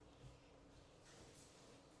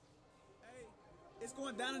It's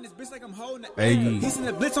going down in this bitch like I'm holding it. Hey. He seen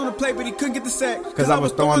the blitz on the plate, but he couldn't get the sack. Cause I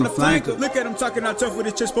was throwing the flanker. Look at him talking out tough with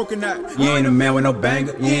his chest poking out. You ain't a man with no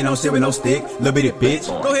banger. You ain't no shit with no stick. Little bitty bitch.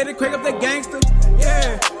 Go ahead and crank up that gangster.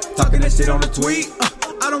 Yeah. Talking that shit on the tweet.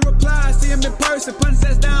 I don't reply. I see him in person. Punch his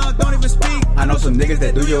ass down. Don't even speak. I know some niggas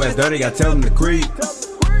that do your ass dirty. I tell them to creep.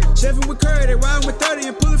 Chefing with Curry, they riding with 30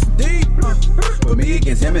 and pull it from deep. But me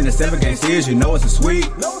against him in the 7-game series, you know it's a sweep.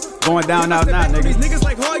 Going down out now, niggas. Niggas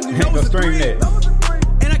like hard, you know it's a stream that.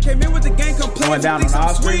 And I came in with the gang complaints. Going down on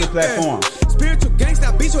all streaming platforms. Spiritual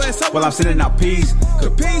gangsta, I beat your ass up. While I'm sitting out peace.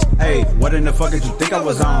 Hey, what in the fuck did you think I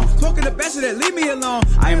was on? Smoking the best of that, leave me alone.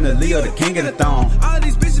 I am the Leo, the king of the throne. All of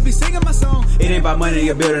these bitches be singing my song. It ain't about money,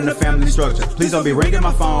 you're building a family structure. Please don't be ringing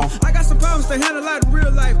my phone. I got some problems to handle out in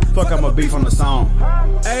real life. Fuck, I'm a beef on the song.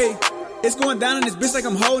 Hey. It's going down in this bitch like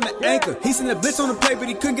I'm holding an anchor. He seen the blitz on the plate, but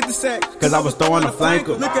he couldn't get the sack. Cause I was throwing the flanker.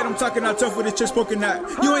 Look at him talking out tough with his chest poking out.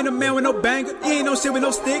 You ain't a man with no banger. You ain't no shit with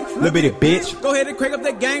no stick. Little bitty bitch. Go ahead and crank up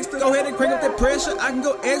that gangster. Go ahead and crank up that pressure. I can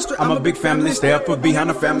go extra. I'm a big family stepper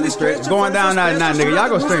behind the family stretch. Going down now, nigga. Y'all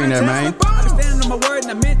go stream that, man. I'm standing on my word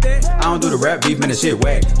and I meant that. I don't do the rap beef, man, the shit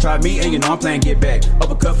whack. Try me and you know I'm playing get back.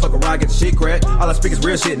 Uppercut, fuck around, get the shit cracked. All I speak is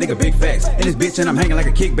real shit, nigga, big facts. In this bitch and I'm hanging like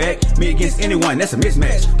a kickback. Me against anyone, that's a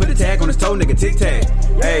mismatch. Put a tag on his toe, nigga, tic tac.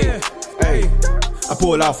 Hey, hey. I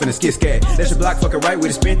pull it off in a skit scat. That's your block fucking right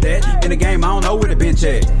with a spin that. In the game, I don't know where the bench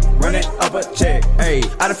at. Run it up a check. Hey,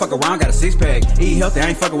 I done fuck around, got a 6-pack. Eat healthy, I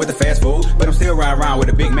ain't fucking with the fast food. But I'm still riding around with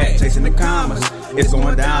a Big Mac. Chasing the commas. It's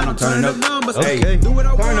going down, I'm turning up numbers. Okay. Hey, turn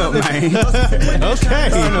up, man. Okay.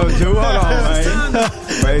 Turn up, Drew. Hold on, man.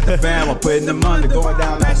 Raise the fam, I'm putting the money. Going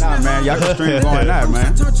down right now, man. Y'all can stream going out,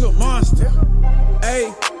 man. Turn to a monster.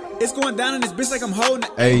 Hey. It's going down in this bitch like I'm holding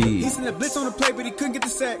it. Hey. He seen the blitz on the plate, but he couldn't get the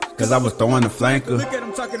sack. Cause I was throwing the flanker. Look at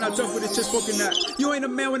him talking out tough with his chest poking out. You ain't a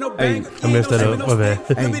man with no banger. I messed that up. My bad.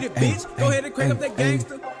 Bitch. Go ahead and crank up that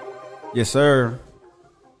gangster. Yes, sir.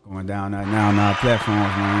 Going down right now on our platforms,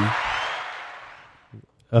 man.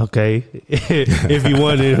 Okay. If you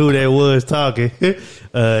wondered who that was talking,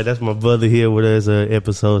 that's my brother here with us.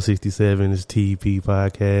 Episode 67 is TEP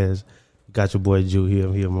Podcast. Got your boy Jew here.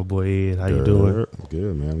 I'm here, my boy Ed. How you doing?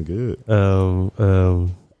 Good, man. I'm good.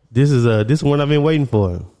 This is one I've been waiting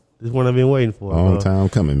for. Long time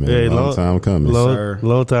coming, man. Yeah, long time coming, sir.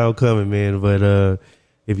 Long time coming, man. But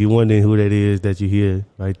if you're wondering who that is that you hear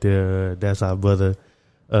right there, that's our brother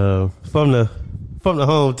from the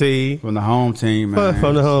home team. From the home team, man.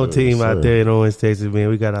 From the home team out there in Owens, Texas, man.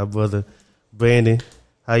 We got our brother Brandon.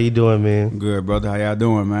 How you doing, man? Good, brother. How y'all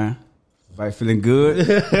doing, man? Everybody feeling good?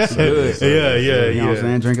 Good. Yeah. You know what I'm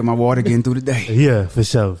saying? Drinking my water, getting through the day. Yeah, for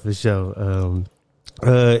sure.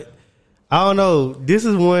 I don't know. This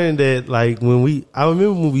is one that, like, I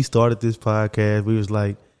remember when we started this podcast, we was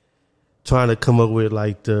like trying to come up with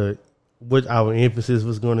like what our emphasis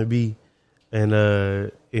was going to be, and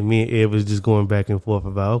me and Ed was just going back and forth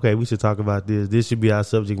about, okay, we should talk about this. This should be our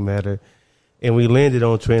subject matter, and we landed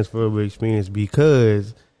on transferable experience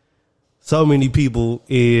because so many people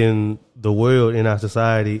in the world, in our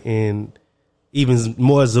society, and even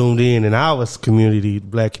more zoomed in our community,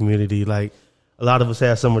 black community, like a lot of us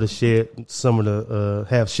have have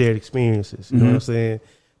shared experiences. You know what I'm saying?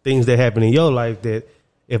 Things that happen in your life that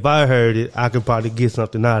if I heard it, I could probably get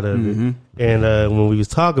something out of it. And when we was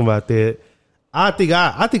talking about that, I think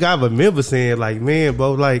I remember saying, like, man,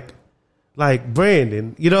 bro, like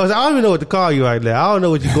Brandon, you know, I don't even know what to call you right now. I don't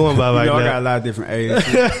know what you're going by right now. I got a lot of different ages.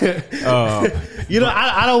 You know,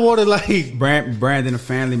 I don't want to like Brandon the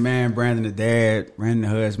family man, Brandon the dad, Brandon the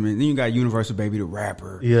husband. Then you got Universal Baby the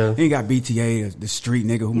rapper. Yeah. Then you got BTA the street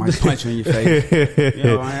nigga who might punch you in your face.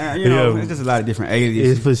 You know, it's just a lot of different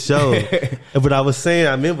ages. It's for sure. But I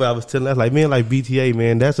remember I was telling us, like, man, like BTA,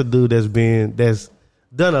 man, that's a dude that's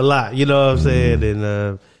done a lot. You know what I'm saying?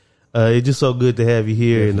 And it's just so good to have you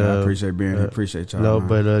here. And I appreciate being here. Appreciate y'all. No,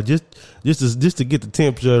 but just to get the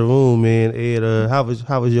temperature of the room, man. Ed, how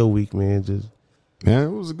was your week, man? Man, it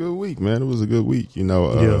was a good week, man. It was a good week. You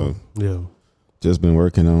know, yeah. Just been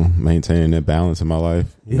working on maintaining that balance in my life.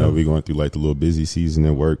 You know, we going through like the little busy season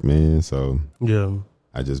at work, man. So yeah,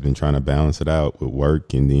 I just been trying to balance it out with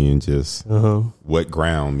work and then just what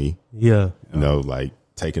ground me. Yeah, you know, like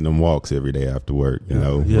taking them walks every day after work. You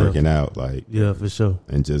know, working out, like for sure,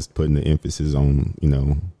 and just putting the emphasis on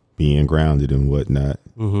being grounded and whatnot.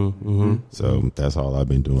 So that's all I've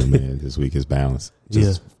been doing, man. This week is balance.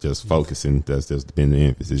 Just focusing. That's just been the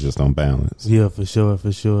emphasis, just on balance. Yeah, for sure.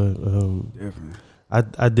 Definitely.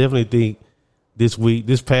 I definitely think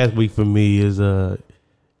this past week for me is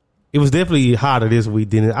it was definitely hotter this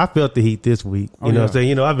week than it. I felt the heat this week. You know what I'm saying?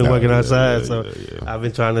 You know, I've been working outside, so I've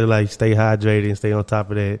been trying to like stay hydrated and stay on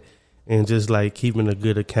top of that. and just like keeping a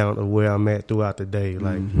good account of where I'm at throughout the day.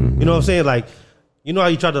 Like, you know what I'm saying? Like, you know how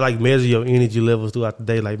you try to like measure your energy levels throughout the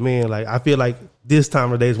day? Like, man, like I feel like this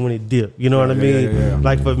time of day is when it dip. You know what I mean? Yeah.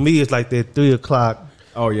 Like for me, it's like that 3 o'clock.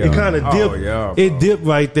 Oh yeah, it kind of dipped. Yeah, it dipped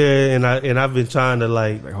right there, and I've been trying to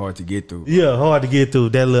like hard to get through. Yeah, hard to get through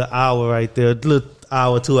that little hour right there, little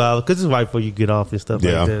hour, 2 hours, because it's right before you get off and stuff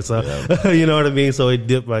like that. So you know what I mean. So it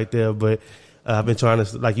dipped right there, but I've been trying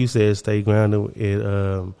to, like you said, stay grounded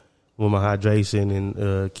with my hydration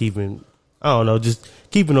and keeping. I don't know, just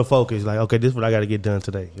keeping the focus. Like, okay, this is what I got to get done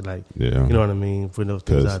today. Like, you know what I mean? Putting those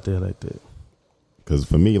things out there like that. Because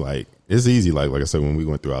for me, like, it's easy, like I said, when we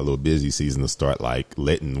went through our little busy season, to start like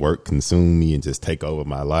letting work consume me and just take over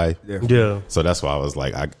my life. Yeah. So that's why I was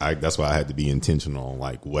like, that's why I had to be intentional on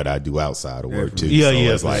like what I do outside of work too. Yeah, so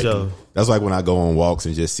it's like, that's like when I go on walks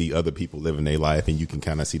and just see other people living their life, and you can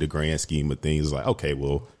kind of see the grand scheme of things. Like, okay,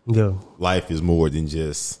 well, life is more than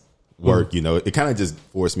just work. You know, it kind of just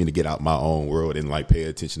forced me to get out my own world and like pay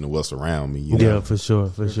attention to what's around me. You know? Yeah, for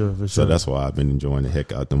sure. So that's why I've been enjoying the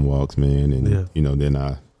heck out them walks, man. And you know, then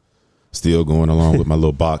I still going along with my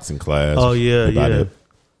little boxing class. Oh yeah, about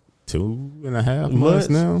 2.5 months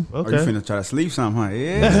now. Okay, you finna try to sleep something, huh?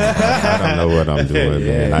 Yeah. I don't know what I'm doing,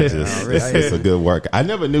 man. I just it's a good work. I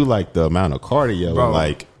never knew like the amount of cardio, bro,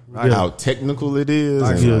 like how technical it is.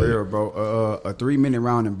 Like, for real, bro. A 3-minute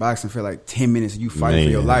round in boxing feel like 10 minutes of you fighting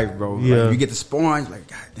for your life, bro. Yeah. Like, you get the sparring, like,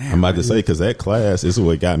 God damn. I'm about to say, because that class is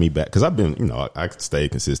what got me back. Because I've been, you know, I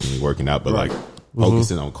stayed consistently working out, but like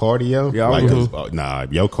focusing on cardio,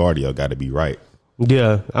 your cardio got to be right.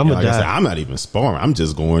 Yeah, like I said, I'm not even sparring. I'm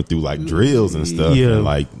just going through like drills and stuff. Yeah, and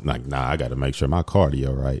like I got to make sure my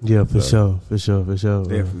cardio right. Yeah, for sure.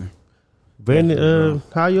 Definitely. Brandon,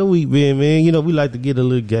 how your week been, man? You know, we like to get a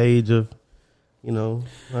little gauge of, you know.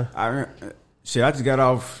 I just got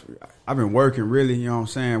off. I've been working really, you know what I'm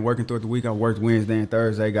saying, working throughout the week. I worked Wednesday and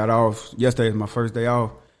Thursday, got off. Yesterday was my first day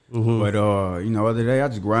off. But, you know, other day I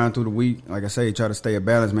just grind through the week. Like I say, try to stay a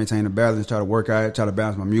balance, maintain a balance, try to work out, try to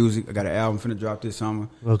balance my music. I got an album finna drop this summer.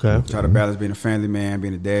 Okay. Try to balance being a family man,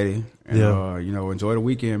 being a daddy. And, you know, enjoy the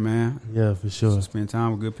weekend, man. Yeah, for sure. Just spend time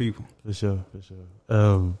with good people. For sure.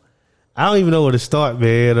 I don't even know where to start,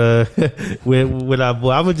 man. With our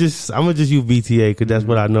boy, I'm gonna just use BTA because that's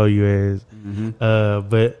what I know you as.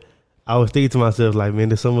 But I was thinking to myself, like, man,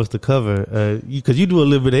 there's so much to cover. Because you do a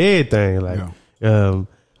little bit of everything, like.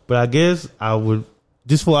 But I guess I would,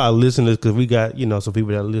 just for our listeners, because we got, you know, some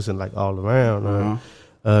people that listen like all around.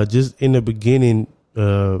 Just in the beginning,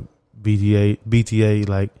 BTA,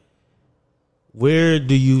 like, where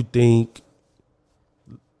do you think,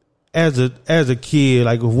 as a kid,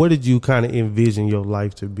 like, what did you kind of envision your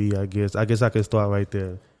life to be? I guess I can start right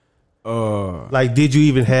there. Like, did you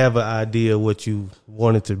even have an idea what you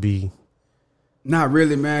wanted to be? Not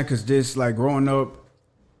really, man. Because just like growing up,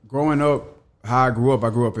 how I grew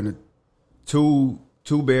up in a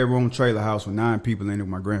two-bedroom trailer house with 9 people in it with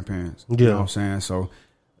my grandparents. You know what I'm saying? So,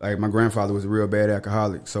 like, my grandfather was a real bad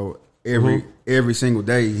alcoholic. So every single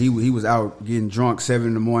day he was out getting drunk 7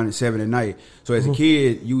 in the morning, 7 at night. So as a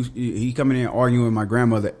kid, he coming in arguing with my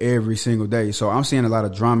grandmother every single day. So I'm seeing a lot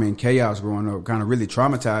of drama and chaos growing up, kind of really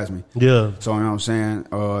traumatized me. Yeah. So you know what I'm saying?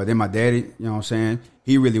 Then my daddy, you know what I'm saying?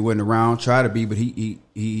 He really wasn't around, tried to be, but he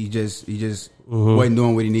just wasn't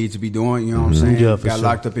doing what he needed to be doing. You know what I'm saying? Yeah, got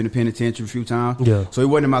locked up in the penitentiary a few times. Yeah. So it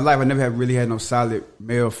wasn't in my life. I never really had no solid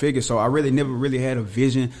male figure. So I really never really had a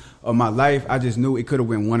vision of my life. I just knew it could have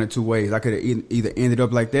went one or two ways. I could have either ended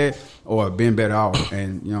up like that or been better off.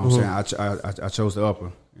 And you know what I'm saying? I chose the upper.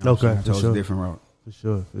 You know I chose a different route.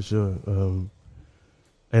 For sure.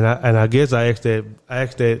 And I guess I asked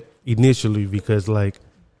that initially because like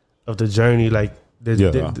of the journey, like.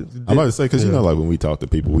 I'm about to say, because you know, like when we talk to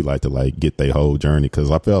people, we like to like get their whole journey.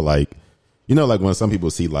 Because I felt like, you know, like when some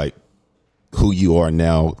people see like who you are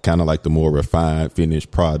now, kind of like the more refined,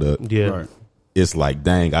 finished product. Yeah, right. It's like,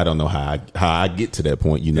 dang, I don't know how I get to that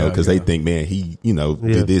point, you know, because they think, man, he, you know,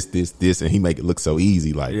 did this, and he make it look so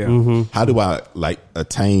easy. Like, how do I like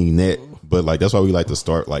attain that? But like that's why we like to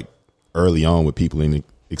start like early on with people and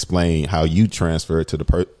explain how you transfer to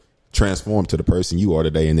the transform to the person you are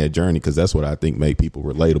today in that journey, because that's what I think make people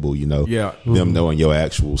relatable, you know. Them knowing your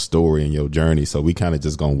actual story and your journey. So we kind of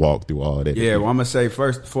just gonna walk through all that. Well, I'm gonna say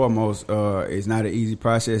first and foremost, it's not an easy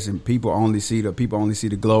process, and people only see the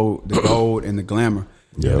gold and the glamour.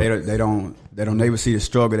 They don't never see the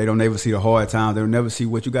struggle. They don't never see the hard time. They don't never see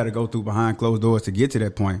what you got to go through behind closed doors to get to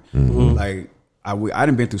that point. Like I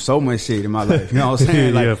done been through so much shit in my life, you know what I'm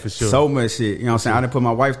saying? Like, for sure. So much shit, you know what I'm saying? I done put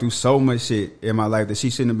my wife through so much shit in my life that she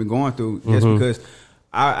shouldn't have been going through just because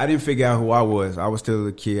I didn't figure out who I was. I was still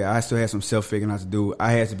a kid. I still had some self-figuring out to do.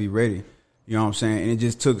 I had to be ready. You know what I'm saying? And it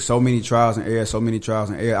just took so many trials and errors,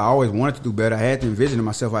 I always wanted to do better. I had to envision it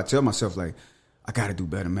myself. I tell myself, like, I got to do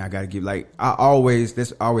better, man. I got to get, like, that's always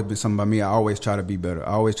been something about me. I always try to be better.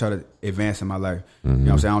 I always try to advance in my life. Mm-hmm. You know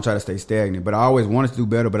what I'm saying? I don't try to stay stagnant. But I always wanted to do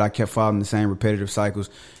better, but I kept following the same repetitive cycles.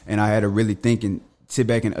 And I had to really think and sit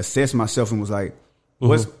back and assess myself and was like,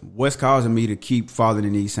 what's causing me to keep following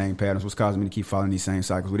in these same patterns? What's causing me to keep following these same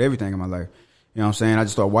cycles with everything in my life? You know what I'm saying? I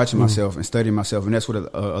just started watching myself and studying myself, and that's what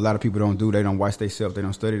a lot of people don't do. They don't watch themselves, they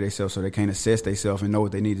don't study themselves, so they can't assess themselves and know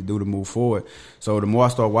what they need to do to move forward. So the more I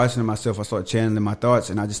started watching myself, I started channeling my thoughts,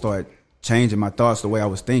 and I just started changing my thoughts the way I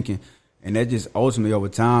was thinking, and that just ultimately over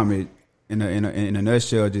time, it in a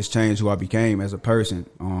nutshell, just changed who I became as a person.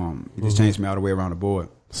 It just changed me all the way around the board.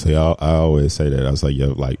 See, I always say that. I was like,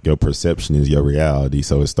 your perception is your reality.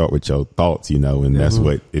 So it start with your thoughts, you know, and that's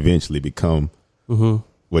what eventually become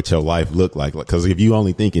what your life look like. Because if you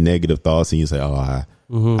only thinking negative thoughts and you say, I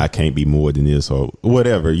can't be more than this or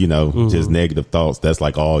whatever, you know, just negative thoughts, that's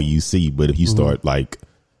like all you see. But if you start like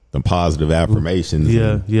the positive affirmations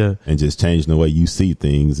and just changing the way you see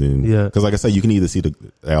things. And because like I say, you can either see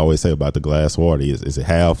I always say about the glass water, is it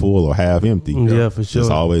half full or half empty? Yeah, for sure.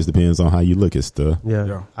 Just always depends on how you look at stuff.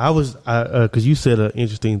 Yeah. Because you said an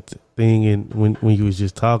interesting thing when you was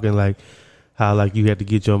just talking, like how like you had to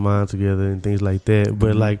get your mind together and things like that.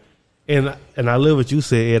 But like, and I love what you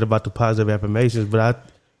said, Ed, about the positive affirmations. But I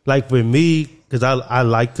like for me, because I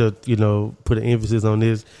like to, you know, put an emphasis on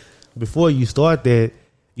this before you start that.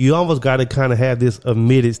 You almost got to kind of have this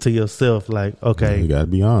admittance to yourself, like, okay, you got to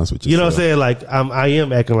be honest with yourself. You know what I'm saying? Like, I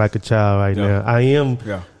am acting like a child right now. I am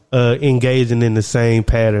engaging in the same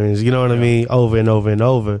patterns. You know what I mean? Over and over and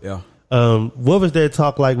over. Yeah. What was that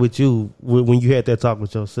talk like with you when you had that talk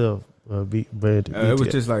with yourself, Brandon? It was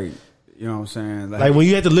just like, you know what I'm saying? Like when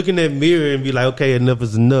you had to look in that mirror and be like, okay, enough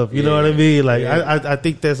is enough. You know what I mean? Like, I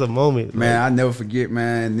think that's a moment. Man, like, I never forget,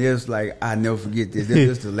 man. I never forget this. This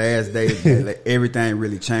was the last day that like, everything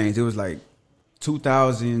really changed. It was like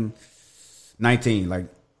 2019, like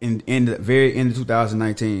in the very end of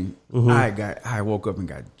 2019. I woke up and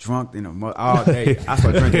got drunk all day. I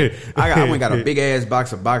started drinking. I went and got a big ass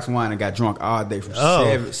box of box wine and got drunk all day from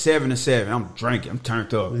 7 to 7. I'm drinking. I'm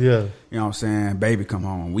turned up. Yeah. You know what I'm saying? Baby come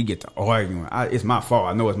home. We get to arguing. It's my fault.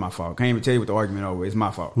 I know it's my fault. Can't even tell you what the argument over. It's my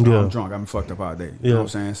fault. Yeah. I'm drunk. I'm fucked up all day. You know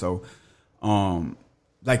what I'm saying? So,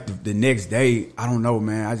 like the next day, I don't know,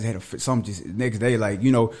 man. I just had next day, like,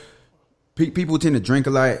 you know, people tend to drink a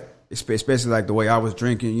lot, especially like the way I was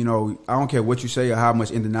drinking. You know, I don't care what you say or how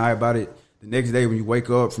much in denial about it. The next day when you wake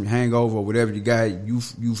up from your hangover or whatever you got, you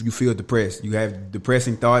feel depressed. You have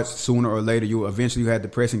depressing thoughts. Sooner or later, you have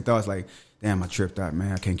depressing thoughts like, damn, I tripped out,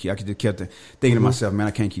 man. I just kept thinking to myself, man,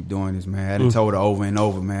 I can't keep doing this, man. I done told her over and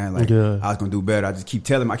over, man, like I was gonna do better. I keep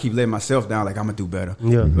letting myself down, like I'm gonna do better.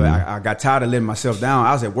 Yeah. But I got tired of letting myself down.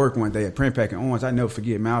 I was at work one day at Print Pack in Orange. I never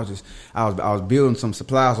forget, man. I was building some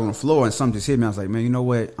supplies on the floor and something just hit me. I was like, man, you know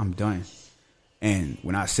what? I'm done. And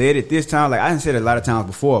when I said it this time, like I didn't say it a lot of times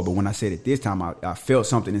before, but when I said it this time, I felt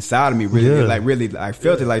something inside of me really, I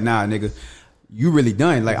felt it like, nah, nigga, you really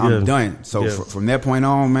done. Like I'm done. So from that point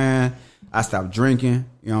on, man, I stopped drinking.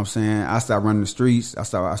 You know what I'm saying? I stopped running the streets. I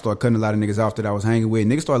started cutting a lot of niggas off that I was hanging with.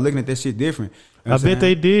 Niggas started looking at that shit different. You know I bet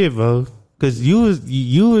they did, bro. Cause you was.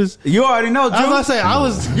 You already know, Drew. I was gonna say I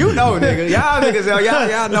was. You know, nigga. Y'all niggas,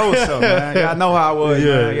 y'all know what's up, man. Y'all know how I was,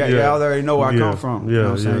 man. Y'all already know where I come from. You know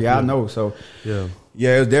what I'm saying? Y'all know. So yeah,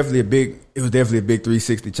 it was definitely a big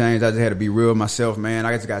 360 change. I just had to be real with myself, man.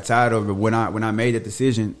 I just got tired of it. When I made that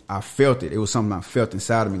decision, I felt it. It was something I felt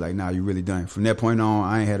inside of me. Like, nah, you really done. From that point on,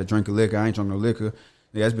 I ain't had a drink of liquor. I ain't drunk no liquor.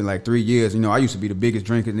 Yeah, it's been like 3 years. You know, I used to be the biggest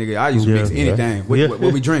drinker, nigga. I used to mix anything. What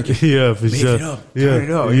we drinking? Yeah, for sure. Mix it up. Turn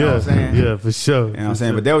it up. You know what I'm saying? Yeah, for sure. You know what I'm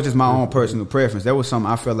saying? But that was just my own personal preference. That was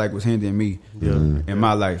something I felt like was hindering me in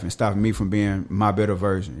my life and stopping me from being my better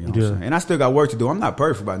version. You know what I'm saying? And I still got work to do. I'm not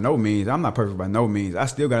perfect by no means. I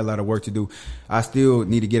still got a lot of work to do. I still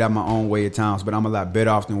need to get out my own way at times, but I'm a lot better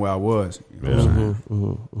off than where I was. You know what I'm saying?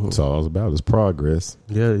 That's all it's about is progress.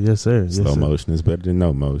 Yeah, yes, sir. Slow motion is better than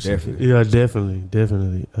no motion. Definitely. Yeah, definitely.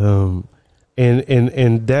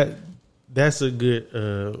 And that's a good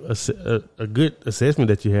a good assessment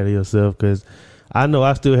that you had of yourself, because I know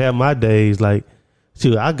I still have my days like,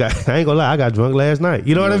 shoot, I ain't gonna lie, I got drunk last night.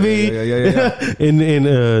 You know what I mean? Yeah.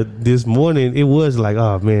 and this morning it was like,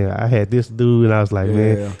 oh man, I had this dude, and I was like,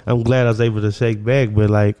 man, I'm glad I was able to shake back, but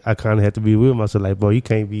like I kind of had to be with myself, like, bro, you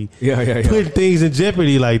can't be putting things in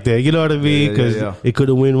jeopardy like that. You know what I mean? Because it could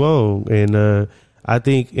have went wrong. And I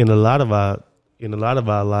think in a lot of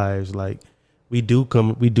our lives, like we do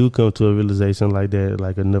come to a realization like that,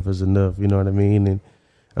 like enough is enough. You know what I mean? And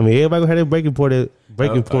I mean, everybody gonna have that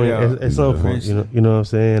breaking point at some point. You know what I'm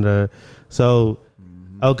saying?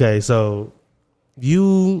 Okay, so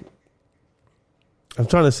I'm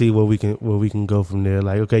trying to see where we can go from there.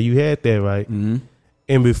 Like, okay, you had that, right? Mm-hmm.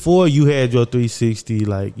 And before you had your 360,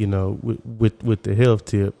 like, you know, with the health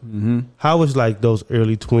tip, mm-hmm. how was like those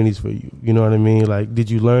early 20s for you? You know what I mean? Like, did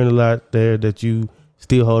you learn a lot there that you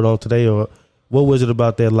still hold on today, or what was it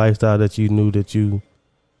about that lifestyle that you knew that you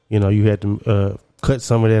had to cut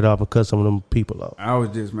some of that off and cut some of them people off? I was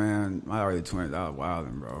just, man, my early 20s, I was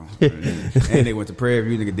wilding, bro. And they went to Prairie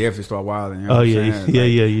View, nigga definitely start wilding. You know you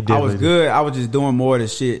definitely. I was good. I was just doing more of the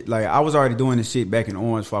shit. Like, I was already doing this shit back in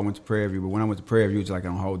Orange before I went to Prairie View, but when I went to Prairie View, it's like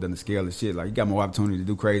on a whole different scale of shit. Like, you got more opportunity to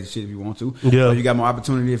do crazy shit if you want to. Yeah. So you got more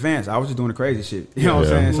opportunity to advance. I was just doing the crazy shit. You know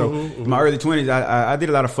what I'm saying? So, in my early 20s, I did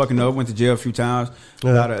a lot of fucking up, went to jail a few times.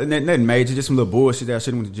 A lot of, nothing major, just some little bullshit that I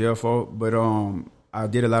shouldn't went to jail for. But, I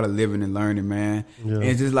did a lot of living and learning, man. Yeah. And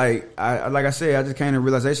it's just like I said, I just came to a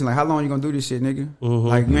realization, like, how long you gonna do this shit, nigga? Mm-hmm.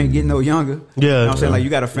 Like, you ain't getting no younger. Yeah, you know what I'm saying? Like, you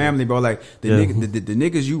got a family, bro. Like, the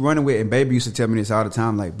niggas you running with, and baby used to tell me this all the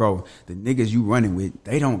time, like, bro, the niggas you running with,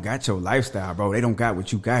 they don't got your lifestyle, bro. They don't got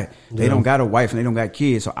what you got. They don't got a wife and they don't got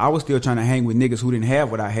kids. So I was still trying to hang with niggas who didn't have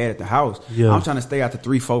what I had at the house. Yeah. I'm trying to stay out to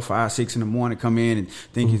 3, 4, 5, 6 in the morning, come in and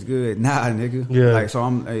think it's good. Nah, nigga. Yeah. Like, so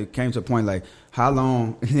it came to a point like, how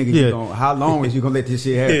long, nigga, how long is you gonna let this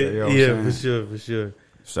shit happen? You know what I'm saying? for sure.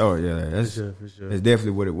 So yeah, that's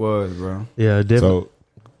definitely what it was, bro. Yeah, definitely. So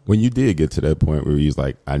when you did get to that point where you was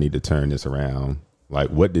like, I need to turn this around,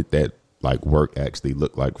 like, what did that like work actually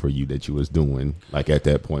look like for you that you was doing, like, at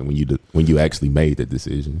that point when you actually made the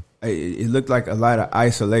decision? It looked like a lot of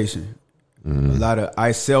isolation, a lot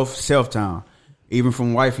of self-time. Even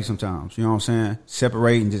from wifey sometimes, you know what I'm saying?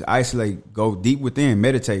 Separate and just isolate, go deep within,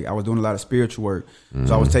 meditate. I was doing a lot of spiritual work.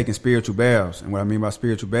 So I was taking spiritual baths. And what I mean by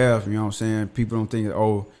spiritual baths, you know what I'm saying? People don't think, you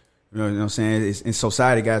know what I'm saying? It's, in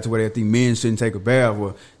society got to where they think men shouldn't take a bath.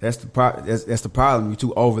 Well, that's the problem. You're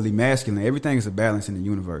too overly masculine. Everything is a balance in the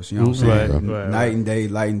universe. You know what I'm saying? Right. Night and day,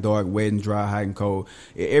 light and dark, wet and dry, hot and cold.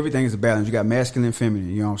 Everything is a balance. You got masculine and feminine.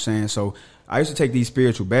 You know what I'm saying? So I used to take these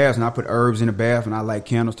spiritual baths, and I put herbs in the bath, and I light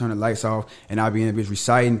candles, turn the lights off, and I'd be in the bitch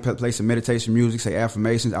reciting, play some meditation music, say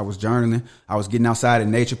affirmations. I was journaling. I was getting outside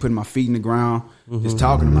in nature, putting my feet in the ground, just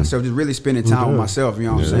talking to myself, just really spending time with myself, you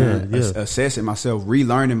know what I'm saying? Assessing myself,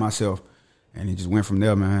 relearning myself. And it just went from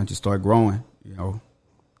there, man. Just started growing, you know.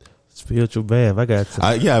 Spiritual bath, I got to.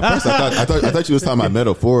 At first I thought you was talking about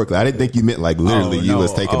metaphorically. I didn't think you meant like literally you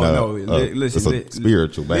was taking a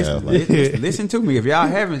spiritual bath. Listen to me. If y'all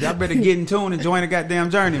haven't, y'all better get in tune and join the goddamn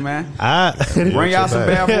journey, man. Bring y'all some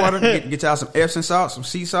bath water. Get y'all some Epsom salt, some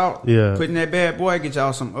sea salt. Yeah. Put in that bad boy. Get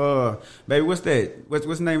y'all some baby. What's that? What's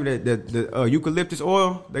the name of that? The eucalyptus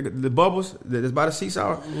oil. The bubbles that's by the sea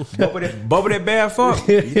salt. Bubble that bath up.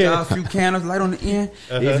 Get y'all a few candles, light on the end.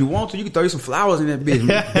 If you want to, you can throw you some flowers in that bitch.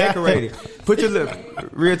 Decorate. Put your little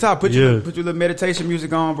little meditation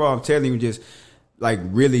music on, bro. I'm telling you, just like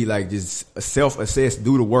really, like just self-assess,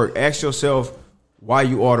 do the work. Ask yourself why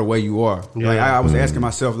you are the way you are. Yeah. Like I was asking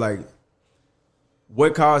myself, like,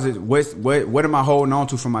 what causes what am I holding on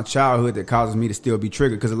to from my childhood that causes me to still be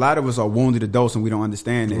triggered? Because a lot of us are wounded adults and we don't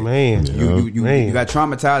understand it. Man, you got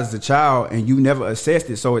traumatized as a child and you never assessed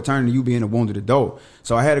it, so it turned into you being a wounded adult.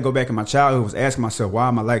 So I had to go back in my childhood, was asking myself, why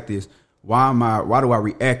am I like this? Why do I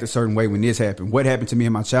react a certain way when this happened? What happened to me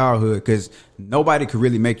in my childhood? Because nobody could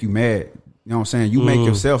really make you mad. You know what I'm saying? You make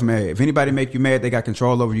yourself mad. If anybody make you mad, they got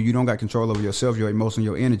control over you. You don't got control over yourself, your emotion,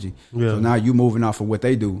 your energy. Yeah. So now you moving off of what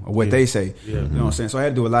they do or what they say. Yeah. You know what I'm saying? So I had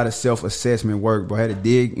to do a lot of self-assessment work, but I had to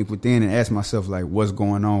dig within and ask myself, like, what's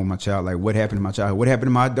going on with my child? Like, what happened in my childhood? What happened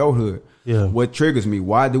in my adulthood? Yeah. What triggers me?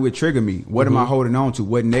 Why do it trigger me? What am I holding on to?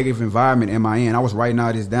 What negative environment am I in? I was writing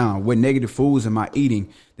all this down. What negative foods am I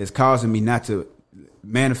eating that's causing me not to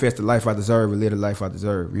manifest the life I deserve or live the life I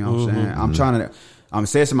deserve? You know what I'm saying? I'm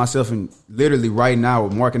assessing myself and literally right now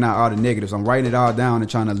marking out all the negatives. I'm writing it all down and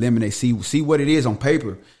trying to eliminate, see what it is on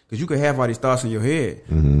paper. Because you could have all these thoughts in your head,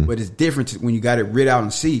 but it's different when you got it writ out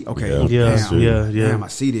and see. Okay, damn, I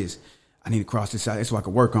see this. I need to cross this out. That's what I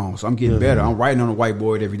can work on. So I'm getting better. I'm writing on a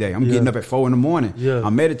whiteboard every day. I'm getting up at 4 a.m.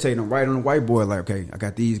 I'm meditating. I'm writing on a whiteboard like, okay, I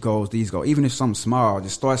got these goals. Even if something small,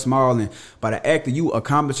 just start small. And by the act of you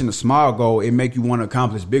accomplishing a small goal, it make you want to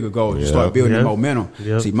accomplish bigger goals. You start building the momentum.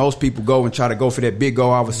 See, most people go and try to go for that big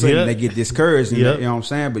goal. All of a sudden, they get discouraged. And you know what I'm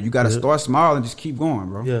saying? But you got to start small and just keep going,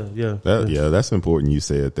 bro. That's important. You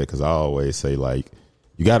said that because I always say, like,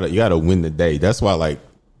 you gotta win the day. That's why, like,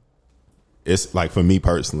 it's like, for me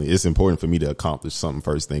personally, it's important for me to accomplish something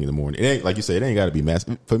first thing in the morning. It ain't like you say, it ain't got to be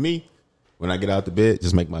massive. For me, when I get out the bed,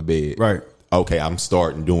 just make my bed. Right. Okay, I'm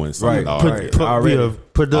starting doing something Already. already.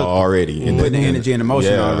 And putting the energy and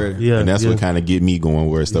emotion already. Yeah, and that's what kind of get me going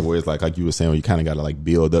where it's like you were saying, where you kind of got to like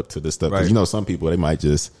build up to this stuff. Because, you know, some people, they might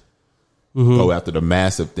just go after the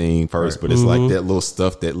massive thing first, but it's like that little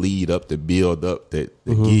stuff that lead up, to build up, that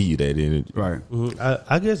give you that energy. Right.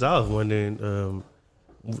 I guess I was wondering,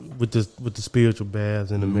 with the spiritual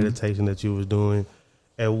baths and the meditation that you was doing,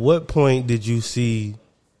 at what point did you see,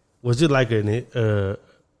 was it like an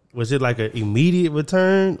immediate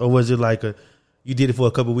return, or was it like you did it for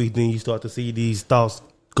a couple of weeks, then you start to see these thoughts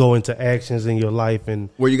go into actions in your life and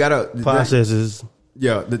you gotta processes?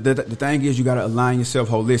 The thing is, you gotta align yourself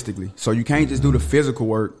holistically. So you can't just do the physical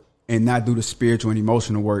work and not do the spiritual and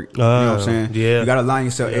emotional work. You know what I'm saying? Yeah. You gotta align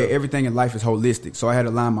yourself. Everything in life is holistic. So I had to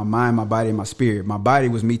align my mind, my body, and my spirit. My body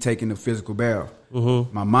was me taking the physical bath.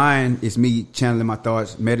 My mind is me channeling my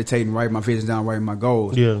thoughts, meditating, writing my visions down, writing my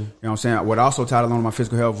goals. Yeah. You know what I'm saying? What also tied along to my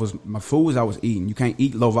physical health was my foods I was eating. You can't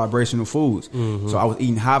eat low vibrational foods. So I was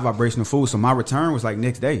eating high vibrational foods. So my return was like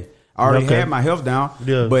next day. I already had my health down,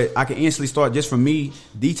 but I can instantly start just from me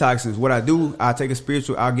detoxing. What I do, I take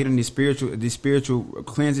I'll get in these spiritual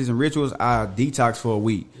cleanses and rituals. I detox for a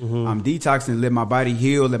week. I'm detoxing, let my body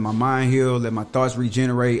heal, let my mind heal, let my thoughts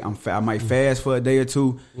regenerate. I might fast for a day or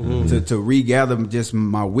two to regather just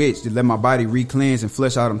my wits, to let my body re-cleanse and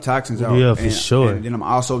flush out them toxins out. Yeah, for sure. And then I'm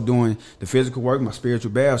also doing the physical work, my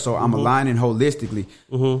spiritual bath. So I'm aligning holistically.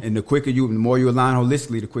 And the more you align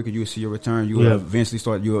holistically, the quicker you see your return. You'll eventually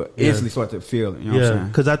instantly start to feel it. You know what I'm saying?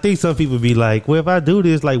 Because I think some people be like, well, if I do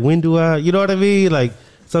this, like, when do I, you know what I mean? Like,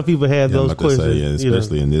 some people have those questions.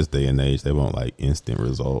 Especially in this day and age, they want like instant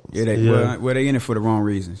results. Well, they in it for the wrong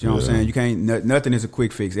reasons. You know what I'm saying? You can't. Nothing is a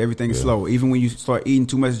quick fix. Everything is slow. Even when you start eating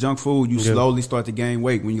too much junk food, you slowly start to gain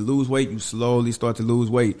weight. When you lose weight, you slowly start to lose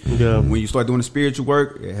weight. When you start doing the spiritual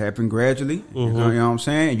work, it happens gradually. You know what I'm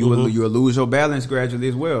saying? You'll lose your balance gradually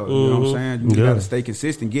as well. You know what I'm saying? You got to stay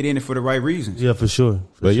consistent. Get in it for the right reasons. Yeah, for sure.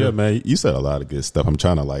 Yeah, man, you said a lot of good stuff. I'm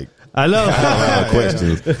trying to I know. I have a lot of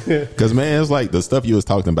questions. Because, man, it's like the stuff you was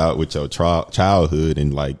talking about with your childhood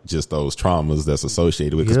and like just those traumas that's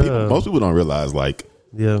associated with. Because most people don't realize what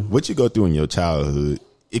you go through in your childhood,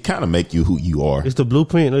 it kind of make you who you are. It's the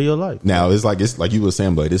blueprint of your life. Now, it's like you were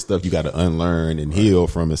saying, but this stuff you got to unlearn and heal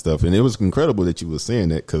from and stuff. And it was incredible that you were saying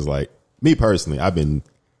that because, like, me personally, I've been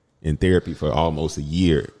in therapy for almost a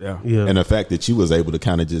year. And the fact that you was able to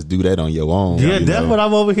kind of just do that on your own. Yeah, that's what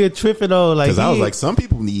I'm over here tripping on. Like, because I was like, some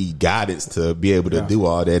people need guidance to be able to do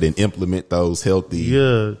all that and implement those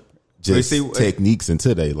healthy techniques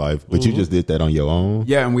into their life. But you just did that on your own.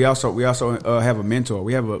 Yeah, and we also have a mentor.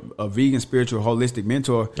 We have a vegan, spiritual, holistic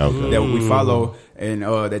mentor that we follow, and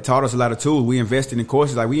that taught us a lot of tools. We invested in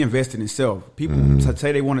courses, like we invested in self. People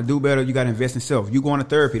say they want to do better, you got to invest in self. You go into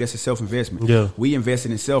therapy, that's a self-investment. We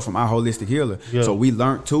invested in self from our holistic healer. So we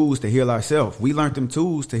learned tools to heal ourselves. We learned them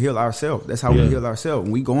tools to heal ourselves. That's how we heal ourselves.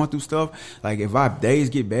 When we going through stuff, like if our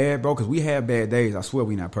days get bad, bro, because we have bad days. I swear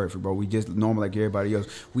we not perfect, bro. We just normal like everybody else.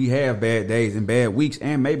 We have bad days and bad weeks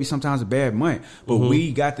and maybe sometimes a bad month. But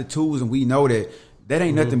we got the tools and we know that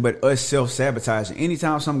ain't nothing but us self-sabotaging.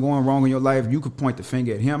 Anytime something going wrong in your life, you could point the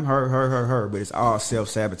finger at him, her, but it's all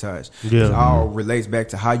self-sabotage. It all relates back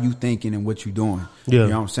to how you thinking and what you doing. You know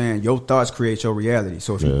what I'm saying? Your thoughts create your reality.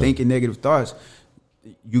 So if you're thinking negative thoughts,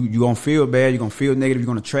 you going to feel bad, you're going to feel negative,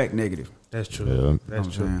 you're going to attract negative. That's true. That's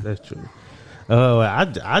true. I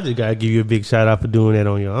just gotta give you a big shout out for doing that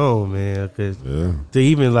on your own, man. Because to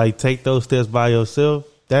even like take those steps by yourself,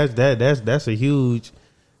 that's a huge,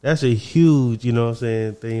 you know what I'm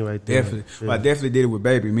saying, thing right there. Definitely. Well, I definitely did it with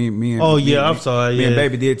Baby. Me and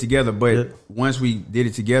Baby did it together. But once we did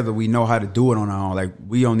it together, we know how to do it on our own. Like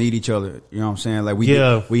we don't need each other. You know what I'm saying? Like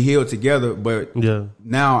we healed together, but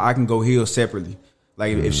now I can go heal separately.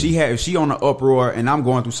 Like if she on the uproar and I'm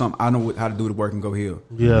going through something, I know how to do the work and go heal.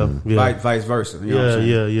 Vice versa. You know what I'm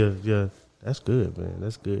saying? Yeah. That's good, man.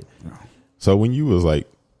 That's good. So when you was like,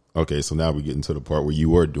 okay, so now we're getting to the part where you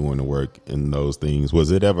were doing the work and those things. Was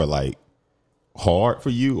it ever like hard for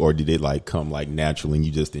you, or did it like come like naturally and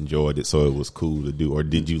you just enjoyed it, so it was cool to do, or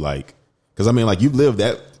did you like? Because I mean, like you've lived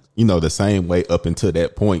that, you know, the same way up until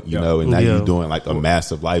that point, you know, and now you're doing like a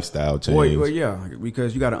massive lifestyle change. Well,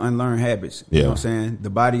 because you got to unlearn habits. You know what I'm saying? The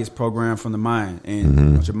body is programmed from the mind,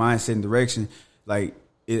 and once your mind set in direction, like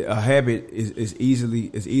a habit is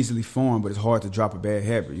easily formed, but it's hard to drop a bad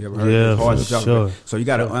habit. You ever heard of it? It's hard to drop a bad. So you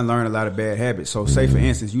got to unlearn a lot of bad habits. So say for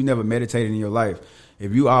instance, you never meditated in your life.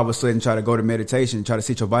 If you all of a sudden try to go to meditation, try to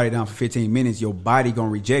sit your body down for 15 minutes, your body going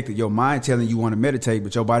to reject it. Your mind telling you want to meditate,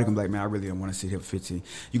 but your body going to be like, man, I really don't want to sit here for 15.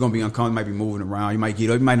 You're going to be uncomfortable. You might be moving around. You might get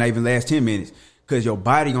up. You might not even last 10 minutes Because your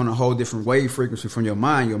body on a whole different wave frequency from your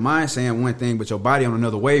mind. Your mind saying one thing, but your body on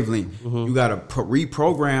another wavelength. You got to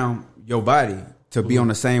reprogram your body to be on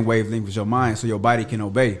the same wavelength as your mind, so your body can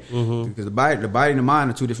obey. Because the body and the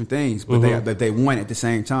mind are two different things, but they one at the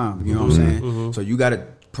same time. You know what I'm saying? So you got to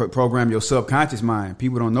program your subconscious mind.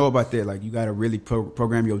 People don't know about that. Like, you got to really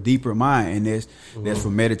program your deeper mind, and that's for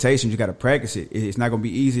meditation. You got to practice it. It's not going to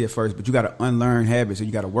be easy at first, but you got to unlearn habits, and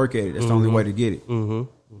you got to work at it. That's the only way to get it.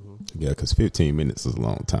 Yeah, because 15 minutes is a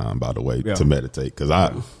long time, by the way, to meditate. Because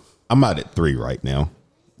I'm out at 3 right now.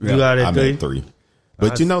 You out at 3? I'm at 3.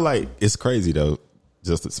 But you know, like, it's crazy though,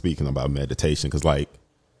 just speaking about meditation, because like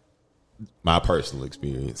my personal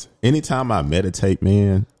experience, anytime I meditate,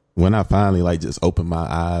 man, when I finally like just open my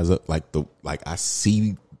eyes up, like I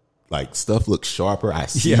see like stuff looks sharper. I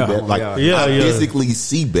see better. Like I physically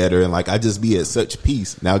see better, and like I just be at such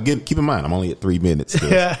peace. Now again, keep in mind, I'm only at 3 minutes.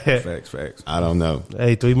 Facts. I don't know.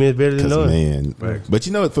 Hey, 3 minutes better than none. Man, but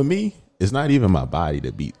you know, for me, it's not even my body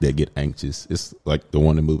that get anxious. It's like the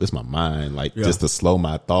one to move. It's my mind, like just to slow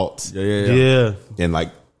my thoughts. Yeah. And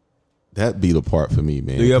like that be the part for me,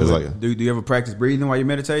 man. Do you ever practice breathing while you're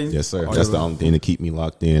meditating? Yes, sir. That's the only thing to keep me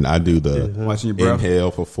locked in. I do the watching your breath.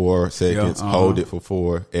 Inhale for 4 seconds, hold it for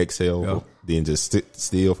 4, exhale, then just sit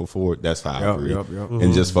still for 4. That's how I breathe,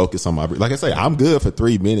 and just focus on my breath. Like I say, I'm good for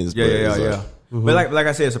 3 minutes. But like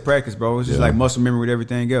I said, it's a practice, bro. It's just like muscle memory with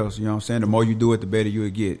everything else. You know what I'm saying? The more you do it, the better you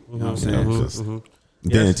would get. You know what I'm saying?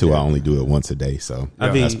 Then too, I only do it once a day, so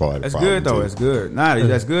that's probably the problem. Good though. It's good.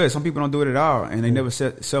 That's good. Some people don't do it at all, and they never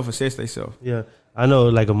self-assess themselves. Yeah, I know.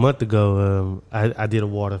 Like a month ago, I did a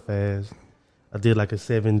water fast. I did like a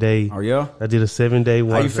 7-day. Oh yeah, I did a 7-day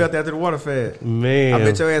water. How you felt after the water fast? Man, I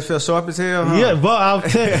bet your ass felt sharp as hell. Huh? Yeah,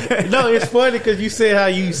 but no, it's funny because you said how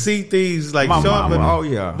you see things like sharp. Oh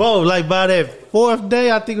yeah, bro. Like by that 4th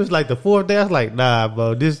day, I think it was like the 4th day. I was like, nah,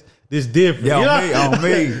 bro, this different. Yeah, on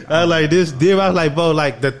me. I was like, this different. I was like, bro,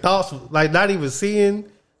 like the thoughts, like not even seeing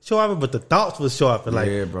sharper, but the thoughts was sharper.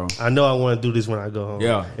 Like, bro. I know I want to do this when I go home.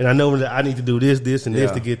 Yeah, and I know that I need to do this, and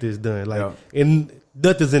this to get this done. Like, and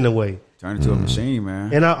nothing's in the way. Turn into a machine,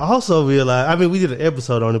 man. And I also realized, I mean, we did an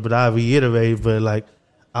episode on it, but I reiterate, but like,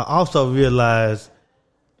 I also realized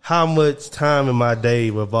how much time in my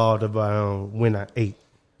day revolved around when I ate.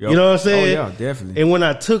 You know what I'm saying? Oh, yeah, definitely. And when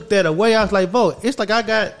I took that away, I was like, bro, it's like I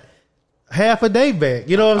got half a day back.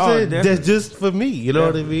 You know what I'm saying? Definitely. That's just for me. You know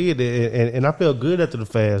what I mean? And I felt good after the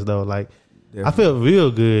fast, though. Like, I felt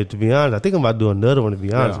real good, to be honest. I think I'm about to do another one, to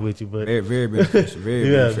be honest with you. But very beneficial.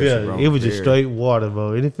 Very beneficial, bro. It was just straight water,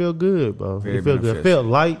 bro. And it felt good, bro. It felt good. It felt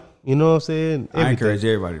light. You know what I'm saying? Everything. I encourage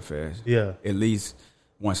everybody to fast. Yeah. At least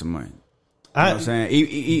once a month. You know what I'm saying?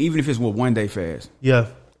 Even if it's 1 day fast. Yeah.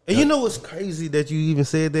 And you know what's crazy that you even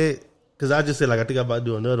said that? Because I just said, like, I think I'm about to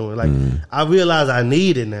do another one. Like, I realize I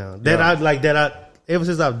need it now. Ever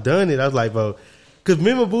since I've done it, I was like, bro. Because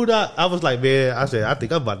remember, Buddha, I was like, man, I said, I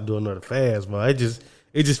think I'm about to do another fast, bro.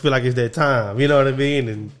 It just feel like it's that time. You know what I mean?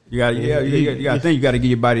 And you got to think you got to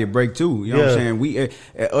give your body a break too. You know what I'm saying? We,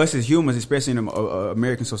 us as humans, especially in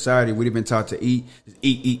American society, we've been taught to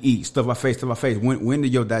eat, stuff our face. When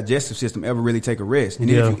did your digestive system ever really take a rest? And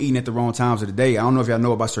then if you're eating at the wrong times of the day, I don't know if y'all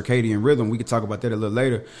know about circadian rhythm. We could talk about that a little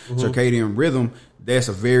later. Circadian rhythm. That's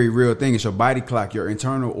a very real thing. It's your body clock, your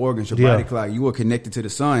internal organs, your body clock. You are connected to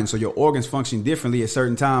the sun, so your organs function differently at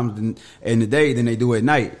certain times in the day than they do at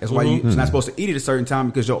night. That's why you're not supposed to eat at a certain time,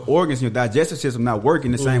 because your organs and your digestive system not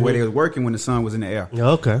working the same way they was working when the sun was in the air.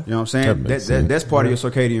 Okay. You know what I'm saying? That's part of your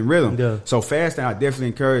circadian rhythm. Yeah. So fasting, I definitely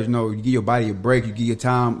encourage, you give your body a break. You give your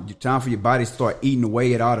time for your body to start eating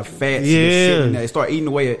away at all the fats. Yeah. Start eating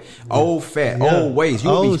away at old fat, old waste.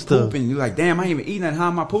 You'll be pooping. You're like, damn, I ain't even eating that. How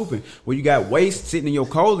am I pooping? Well, you got waste sitting in your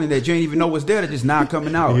colon that you ain't even know what's there, that just not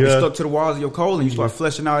coming out. It's stuck to the walls of your colon. You start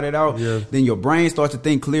flushing all that out. Yeah. Then your brain starts to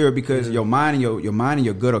think clearer, because your mind and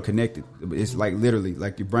your gut are connected. It's like literally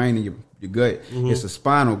like your brain and your gut. It's a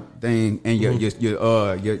spinal thing, and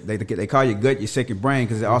they call your gut your second brain,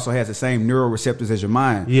 because it also has the same neuroreceptors as your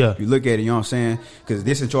mind. Yeah, if you look at it, you know what I'm saying? Because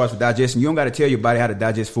this in charge for digestion. You don't got to tell your body how to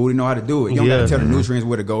digest food. You know how to do it. You don't got to tell the nutrients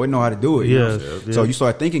where to go. It know how to do it. You know? So you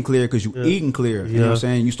start thinking clear because you eating clear. You know what I'm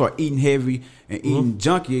saying? You start eating heavy and eating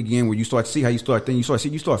junky again, where you start to see how you start thinking.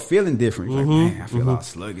 You start feeling different. You're like, man, I feel all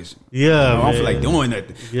sluggish. I don't feel like doing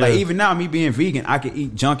nothing. Like even now, me being vegan, I can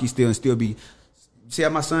eat junky still and still be. See how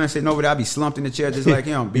my son sitting over there, I be slumped in the chair just like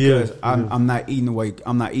him, because I'm not eating the way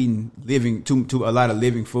I'm not eating to a lot of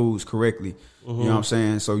living foods correctly. You know what I'm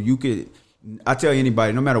saying? So I tell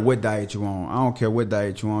anybody, no matter what diet you're on, I don't care what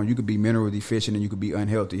diet you're on, you could be mineral deficient and you could be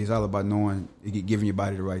unhealthy. It's all about giving your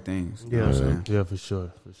body the right things. You know what I'm saying? Yeah, for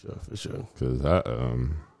sure. Because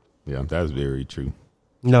that's very true.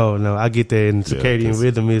 No, I get that. And circadian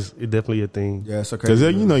rhythm is definitely a thing. Yeah, it's okay. Because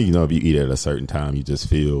if you eat at a certain time, you just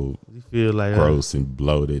feel like gross and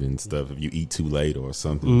bloated and stuff. If you eat too late or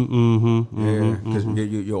something, because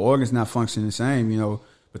your organs not functioning the same. You know,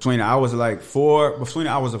 between the hours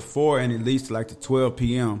of 4 and at least like the 12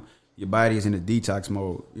 p.m., your body is in a detox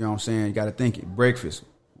mode. You know what I'm saying? You got to think it. Breakfast,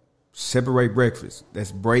 separate breakfast.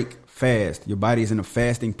 That's break fast. Your body is in a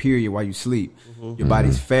fasting period while you sleep. Your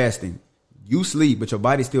body's fasting. You sleep, but your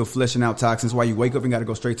body's still flushing out toxins. While you wake up and got to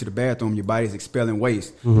go straight to the bathroom, your body's expelling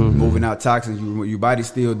waste, moving out toxins. Your body's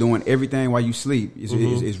still doing everything while you sleep.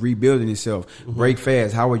 It's rebuilding itself. Break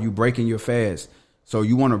fast. How are you breaking your fast? So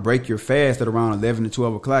you want to break your fast at around 11 to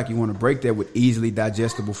 12 o'clock. You want to break that with easily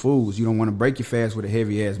digestible foods. You don't want to break your fast with a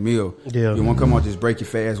heavy ass meal. Yeah. You want to come out just break your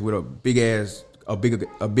fast with a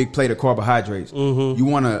big plate of carbohydrates. You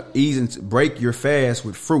want to break your fast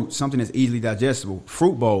with fruit, something that's easily digestible.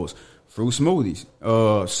 Fruit bowls, fruit smoothies,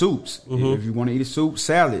 soups. If you want to eat a soup,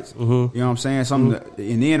 salads. You know what I'm saying? Something.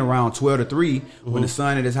 And then around 12 to 3, when the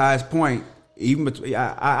sun at its highest point, even between,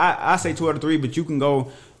 I say 12 to 3, but you can go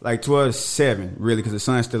like 12 to 7, really, because the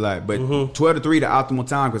sun's still out. But 12 to 3, the optimal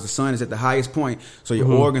time, because the sun is at the highest point, so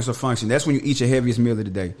your organs are functioning. That's when you eat your heaviest meal of the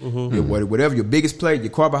day. Whatever your biggest plate, your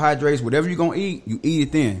carbohydrates, whatever you're going to eat, you eat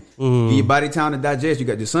it then. Give your body time to digest. You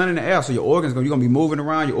got the sun in the air, so your organs, you're going to be moving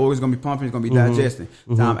around, your organs going to be pumping, it's going to be digesting.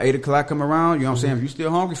 Time 8 o'clock come around, you know what I'm saying? If you're still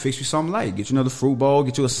hungry, fix you something light. Get you another fruit bowl,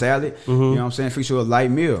 get you a salad, you know what I'm saying? Fix you a light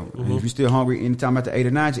meal. And if you're still hungry, anytime after 8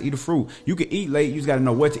 or 9, just eat a fruit. You can eat late, you just got to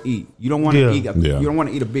know what to eat. You don't want to eat. You don't want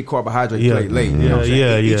to eat a big carbohydrate plate late. You know what I'm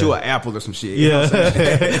saying? Eat you an apple or some shit. You know what I'm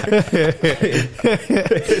saying?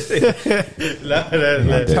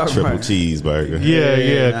 that triple cheeseburger.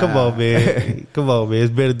 Yeah. Come on, man.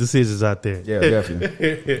 It's better decisions out there. Yeah,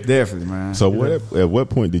 definitely, man. So at what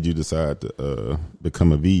point did you decide to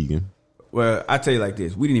become a vegan? Well, I tell you like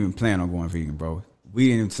this: we didn't even plan on going vegan, bro. We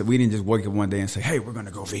didn't just wake up one day and say, "Hey, we're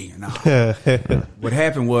gonna go vegan." No. What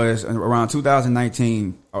happened was around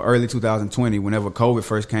 2019 or early 2020, whenever COVID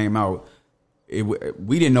first came out,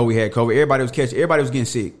 we didn't know we had COVID. Everybody was getting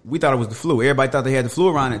sick. We thought it was the flu. Everybody thought they had the flu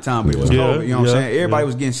around that time, but it was COVID. You know what I'm saying? Everybody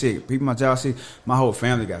was getting sick. People in my job sick. My whole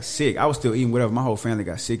family got sick. I was still eating whatever. My whole family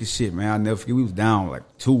got sick as shit, man. I'll never forget. We was down like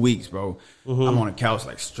 2 weeks, bro. I'm on the couch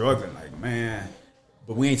like struggling, like, man.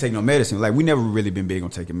 But we ain't taking no medicine. Like, we never really been big on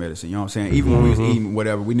taking medicine. You know what I'm saying? Even when we was eating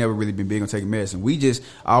whatever, we never really been big on taking medicine.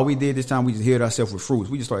 All we did this time, we just healed ourselves with fruits.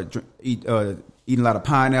 We just started eating a lot of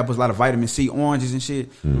pineapples, a lot of vitamin C, oranges and shit.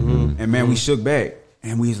 And man, we shook back.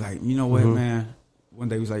 And we was like, you know what, man? One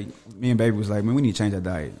day we was like, me and baby was like, man, we need to change our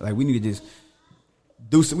diet. Like, we need to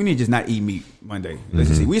just not eat meat Monday. Let's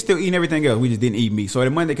just see. We still eating everything else. We just didn't eat meat. So the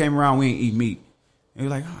Monday came around, we didn't eat meat. And we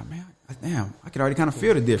were like, oh man, damn, I could already kind of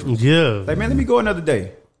feel the difference. Yeah. Like, man, let me go another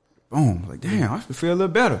day. Boom. Like, damn, I feel a little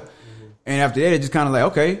better. And after that, it just kind of like,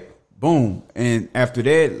 okay, boom. And after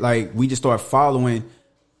that, like, we just started following.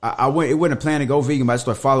 It wasn't a plan to go vegan, but I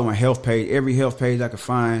started following health page. Every health page I could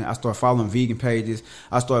find, I started following vegan pages.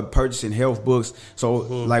 I started purchasing health books. So,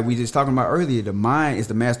 like we just talking about earlier, the mind is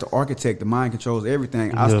the master architect. The mind controls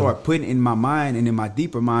everything. I started putting in my mind and in my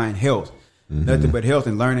deeper mind health. Nothing but health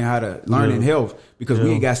and learning how to learn in health, because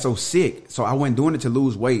we ain't got so sick. So I wasn't doing it to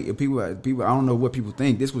lose weight. If people, I don't know what people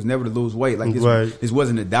think. This was never to lose weight. Like, this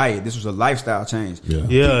wasn't a diet. This was a lifestyle change.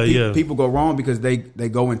 People go wrong because they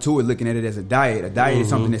go into it looking at it as a diet. A diet is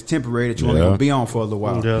something that's temporary that you're only gonna be on for a little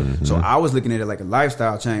while. So I was looking at it like a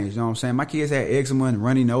lifestyle change. You know what I'm saying? My kids had eczema and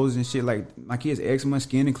runny noses and shit. Like, my kids' eczema,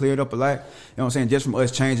 skin and cleared up a lot. You know what I'm saying? Just from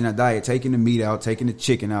us changing our diet, taking the meat out, taking the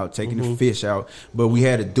chicken out, taking the fish out. But we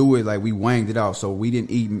had to do it like we wanged it out. So we didn't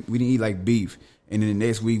eat like beef. And then the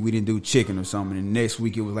next week we didn't do chicken or something. And the next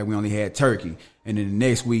week it was like we only had turkey. And then the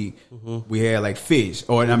next week we had like fish.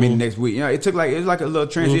 Or the next week, you know, it was like a little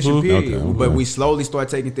transition period. Okay. But we slowly started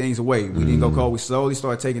taking things away. We didn't go cold. We slowly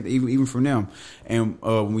started taking even from them. And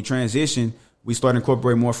when we transitioned, we started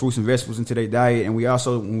incorporating more fruits and vegetables into their diet. And we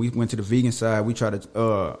also, when we went to the vegan side, we tried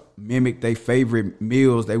to mimic their favorite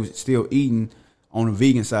meals they was still eating on the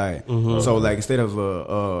vegan side. So like, instead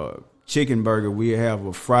of chicken burger, we have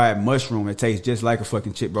a fried mushroom that tastes just like a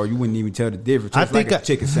fucking chick, bro. You wouldn't even tell the difference. It's like a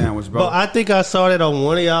chicken sandwich, bro. I think I saw that on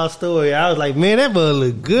one of y'all's stories. I was like, man, that boy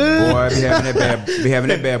look good. Boy, be having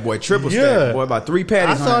that bad boy triple stack. Boy, about 3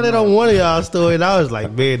 patties. I saw that on one of y'all's stories, and I was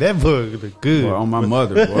like, man, that boy look good. Boy, on my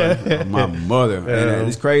mother, boy. On my mother. And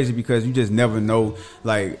it's crazy because you just never know.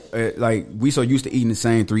 Like we so used to eating the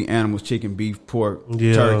same 3 animals: chicken, beef, pork, turkey.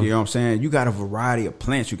 You know what I'm saying? You got a variety of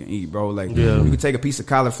plants you can eat, bro. Like, you can take a piece of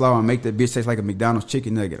cauliflower and make make that bitch taste like a McDonald's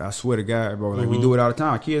chicken nugget. I swear to God, bro. Like we do it all the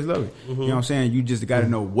time. Our kids love it. You know what I'm saying? You just got to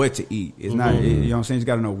know what to eat. It's not. You know what I'm saying? You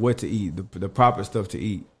got to know what to eat, the proper stuff to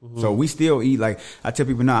eat. So we still eat. Like I tell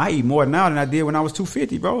people now, I eat more now than I did when I was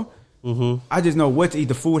 250, bro. I just know what to eat.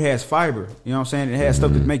 The food has fiber. You know what I'm saying? It has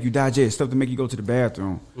stuff to make you digest, stuff to make you go to the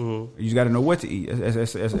bathroom. You just got to know what to eat.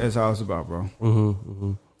 That's all it's about,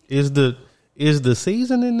 bro. Is the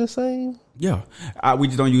seasoning the same? Yeah, we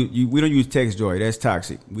just don't use. We don't use Tex Joy. That's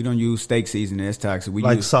toxic. We don't use steak seasoning. That's toxic. We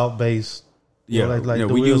like use salt based. Yeah, like the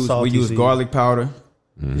we real use seasoning. garlic powder,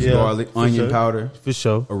 garlic, onion powder, for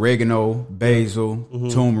sure, oregano, basil,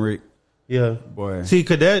 turmeric. Yeah, boy. See,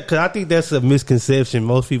 cause I think that's a misconception.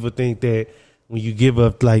 Most people think that when you give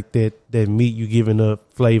up like that meat, you giving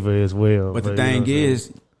up flavor as well. But the thing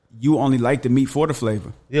is, you only like the meat for the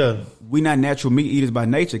flavor. Yeah. We not natural meat eaters by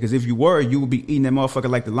nature, because if you were, you would be eating that motherfucker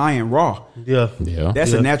like the lion raw. Yeah.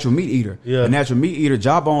 That's a natural meat eater. Yeah. A natural meat eater,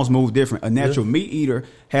 jawbones move different. A natural meat eater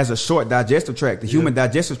has a short digestive tract. The human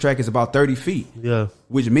digestive tract is about 30 feet. Yeah.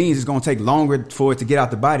 Which means it's going to take longer for it to get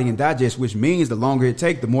out the body and digest, which means the longer it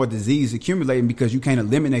takes, the more disease is accumulating, because you can't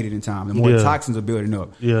eliminate it in time. The more toxins are building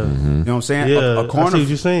up. Yeah. You know what I'm saying? Yeah. I see what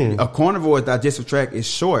you're saying. A carnivore's digestive tract is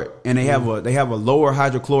short, and they have a lower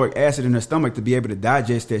hydrochloric acid in their stomach to be able to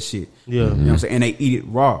digest that shit. Yeah. You know what I'm saying? And they eat it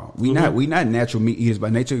raw. We not natural meat eaters by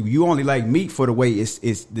nature. You only like meat for the way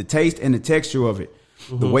it's the taste and the texture of it,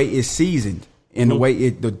 the way it's seasoned, and the way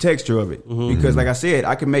the texture of it. Because like I said,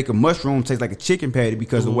 I can make a mushroom taste like a chicken patty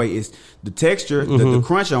because the way it's the texture, the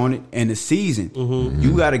crunch on it, and the season.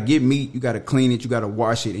 You gotta get meat, you gotta clean it, you gotta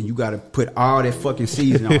wash it, and you gotta put all that fucking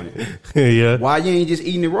season on it. Yeah. Why you ain't just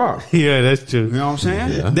eating it raw? Yeah, that's true. You know what I'm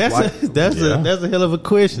saying? Yeah. That's a hell of a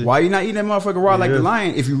question. Why you not eating that motherfucker raw like the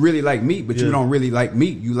lion if you really like meat, but you don't really like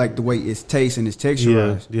meat? You like the way it's tastes and it's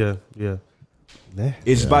texturized. Yeah.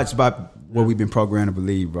 It's about what we've been programmed to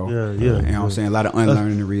believe, bro. Yeah. You know what I'm saying? A lot of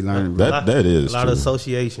unlearning and relearning. Bro. That is a lot true. of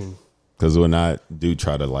association. Because when I do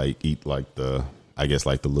try to like eat like the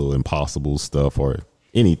little Impossible stuff or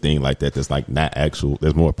anything like that, that's like not actual,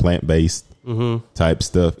 there's more plant based type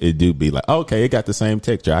stuff. It do be like, okay, it got the same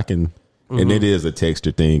texture. I can, and it is a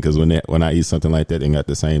texture thing, because when I eat something like that and got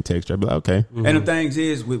the same texture, I be like, okay. And the things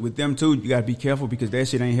is with them too, you gotta be careful, because that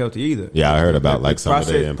shit ain't healthy either. Yeah, I heard about like some of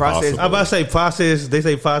the Impossible. I'm about to say processed. They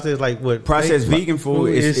say processed like what? Processed vegan food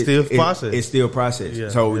is still processed. It's still processed. Yeah,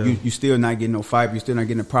 so you still not getting no fiber. You still not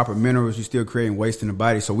getting the proper minerals. You still creating waste in the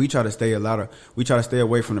body. So we try to stay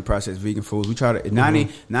away from the processed vegan foods. We try to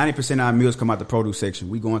 90% of our meals come out the produce section.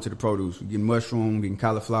 We go into the produce. We getting mushroom, getting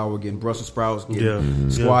cauliflower, getting Brussels sprouts, getting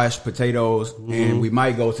squash, potatoes, and we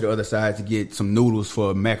might go to the other side to get some noodles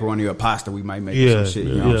for macaroni or pasta. We might make some shit.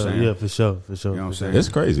 You know what I'm saying? Yeah, for sure. You know what I'm saying? It's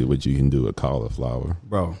crazy what you can do with cauliflower,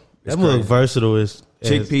 bro. That more versatile is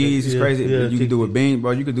chickpeas is crazy. You can do with beans,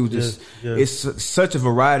 bro. You could do just Yeah. It's such a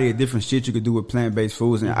variety of different shit you could do with plant-based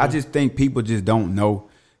foods, and I just think people just don't know.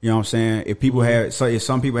 You know what I'm saying? If people if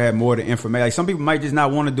some people have more to information, like some people might just not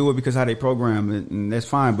want to do it because how they program, and that's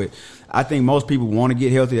fine. But I think most people want to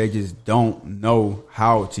get healthy. They just don't know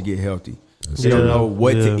how to get healthy. They don't know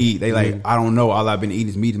what to eat. They like, I don't know. All I've been eating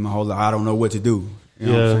is meat my whole life. I don't know what to do. You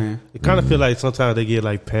know what I'm saying? It kind of feel like sometimes they get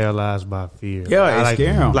like paralyzed by fear. Yeah, it's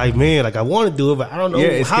scary. Like, man, like I want to do it, but I don't know. Yeah,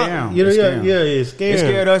 it's scary. You know, it's scary. It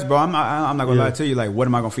scared us, bro. I'm not gonna lie to you. Like, what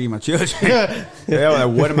am I gonna feed my children?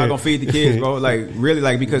 Like, what am I gonna feed the kids, bro? Like, really,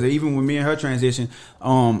 like, because even when me and her transition,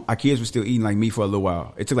 our kids were still eating like meat for a little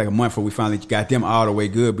while. It took like a month before we finally got them all the way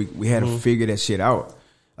good. We had to figure that shit out.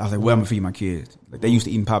 I was like, what am I gonna feed my kids? Like, they used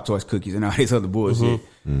to eating Pop-Tarts, cookies, and all this other bullshit.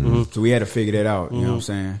 So we had to figure that out. You know what I'm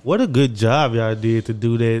saying? What a good job y'all did to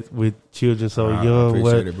do that with children so young. I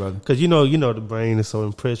appreciate it, brother. Because you know the brain is so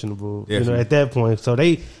impressionable. Definitely. You know, at that point, so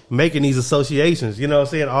they making these associations. You know what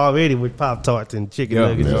I'm saying, already with Pop-Tarts and chicken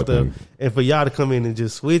nuggets and stuff. And for y'all to come in and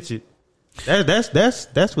just switch it,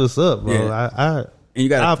 that's what's up, bro. Yeah. And you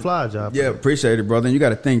got I applaud y'all. Yeah, appreciate it, brother. And you got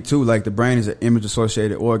to think too, like the brain is an image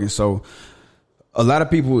associated organ. So a lot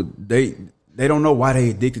of people, they don't know why they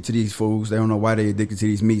addicted to these foods. They don't know why they addicted to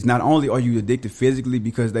these meats. Not only are you addicted physically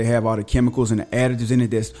because they have all the chemicals and the additives in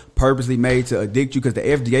it that's purposely made to addict you, because the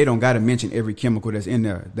FDA don't got to mention every chemical that's in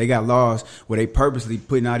there. They got laws where they purposely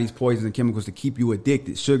putting out these poisons and chemicals to keep you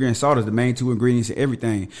addicted. Sugar and salt is the main two ingredients in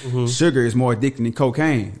everything. Sugar is more addicting than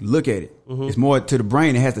cocaine. Look at it. It's more to the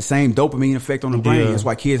brain. It has the same dopamine effect on the brain. That's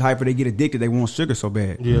why kids hyper, they get addicted. They want sugar so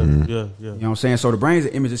bad. Yeah. You know what I'm saying? So the brain is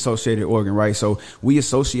an image associated organ, right? So we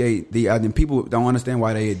associate and people don't understand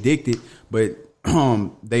why they addicted, but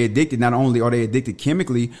they addicted. Not only are they addicted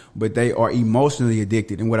chemically, but they are emotionally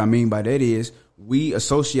addicted. And what I mean by that is we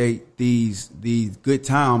associate these good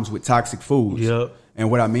times with toxic foods. Yep. And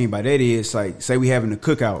what I mean by that is, like, say we having a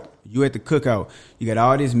cookout. You at the cookout. You got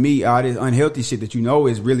all this meat, all this unhealthy shit that you know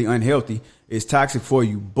is really unhealthy. It's toxic for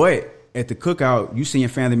you. But at the cookout, you seeing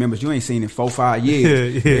family members you ain't seen in 4-5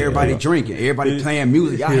 years. Everybody drinking. Everybody playing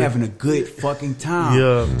music. Y'all having a good fucking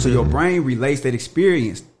time. So your brain relates that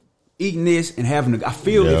experience. Eating this and having it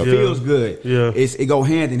feels good. It go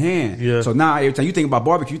hand in hand. So now every time you think about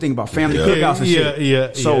barbecue, you think about family cookouts and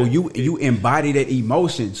shit. So you embody that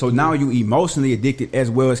emotion. So now you emotionally addicted as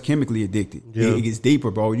well as chemically addicted. It gets deeper,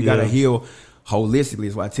 bro. You gotta heal holistically.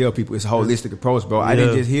 Is what I tell people. It's a holistic approach, bro. I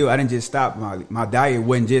didn't just heal. I didn't just stop. My diet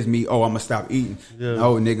wasn't just me. Oh, I'm gonna stop eating.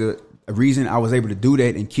 No, nigga. A reason I was able to do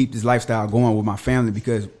that and keep this lifestyle going with my family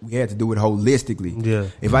because we had to do it holistically.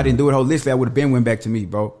 If I didn't do it holistically, I would have been went back to me,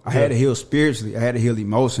 bro. I had to heal spiritually. I had to heal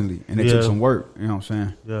emotionally, and it took some work. You know what I'm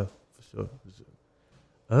saying? Yeah, for sure.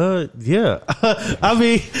 I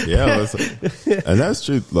mean, and that's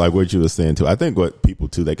true. Like what you were saying too. I think what people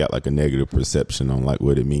too, they got like a negative perception on like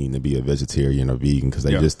what it means to be a vegetarian or vegan because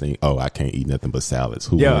they just think, oh, I can't eat nothing but salads.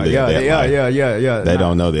 They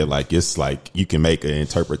don't know that like it's like you can make an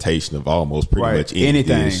interpretation of almost pretty much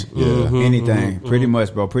anything. Dish. Anything, pretty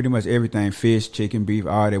much, bro. Pretty much everything: fish, chicken, beef,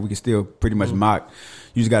 all that. We can still pretty much mock.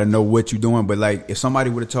 You just got to know what you're doing. But like, if somebody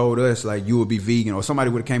would have told us like you would be vegan, or somebody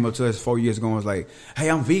would have came up to us 4 years ago and was like, "Hey,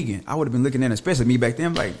 I'm vegan," I would have been looking at it, especially me back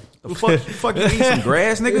then, like, "The fuck, you eat some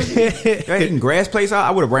grass, nigga? You eating grass place out?"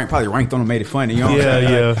 I would have probably ranked on and made it funny. You know what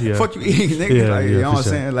I'm saying? Fuck you eating, nigga. Like, you know what I'm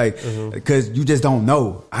saying? Like, because you just don't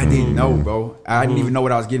know. I didn't know, bro. I didn't even know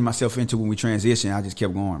what I was getting myself into when we transitioned. I just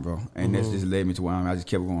kept going, bro, and that's just led me to where I'm. I just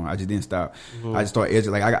kept going. I just didn't stop. I just started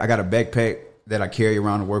edging. Like, I got a backpack that I carry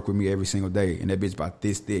around to work with me every single day. And that bitch about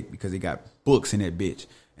this thick because it got books in that bitch.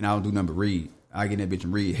 And I don't do nothing but read. I get in that bitch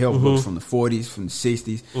and read health books from the 40s, from the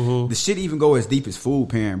 60s. The shit even go as deep as food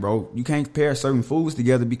pairing, bro. You can't pair certain foods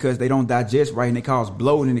together because they don't digest right and they cause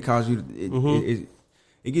bloating and it cause you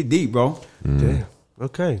it get deep, bro. Damn.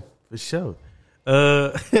 Okay, for sure.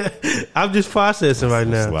 I'm just processing right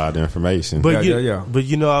now. That's a lot of information. But but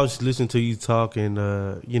you know, I was listening to you talk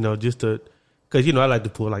and you know, just to because, you know, I like to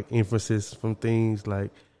pull, like, inferences from things.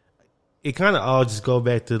 Like, it kind of all just go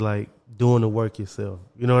back to, like, doing the work yourself.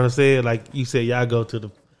 You know what I'm saying? Like, you said y'all go to the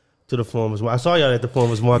farmers market. I saw y'all at the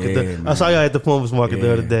farmers market. I saw y'all at the farmers market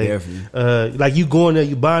the other day. Like, you going there,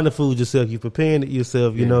 you buying the food yourself, you preparing it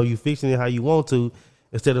yourself, you know, you fixing it how you want to,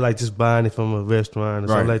 instead of, like, just buying it from a restaurant or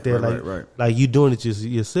something like that. Like, you doing it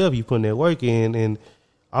yourself, you putting that work in, and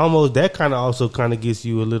almost that kind of also kind of gets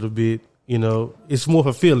you a little bit, you know, it's more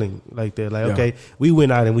fulfilling like that. Like, okay, we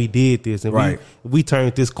went out and we did this, and we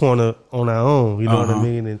turned this corner on our own. You know what I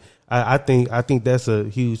mean? And I think that's a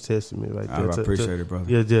huge testament right there. I appreciate it, brother.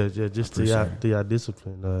 Yeah. Just to y'all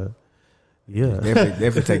discipline.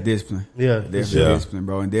 Definitely take discipline. Definitely discipline,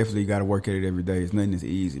 bro. And definitely you got to work at it every day. It's nothing that's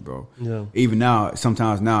easy, bro. Yeah. Even now,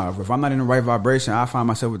 sometimes now, if I'm not in the right vibration, I find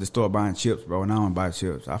myself at the store buying chips, bro. And I don't buy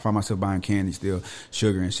chips. I find myself buying candy still,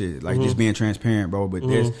 sugar and shit. Like, just being transparent, bro. But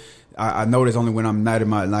I know this only when I'm not in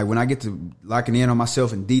my, like, when I get to locking in on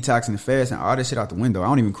myself and detoxing and fasting, all that shit out the window. I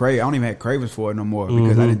don't even have cravings for it no more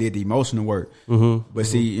because I done did the emotional work. But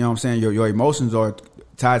see, you know what I'm saying? Your emotions are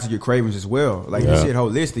tied to your cravings as well. Like, this shit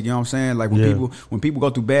holistic, you know what I'm saying? Like, when people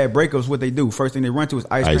go through bad breakups, what they do, first thing they run to is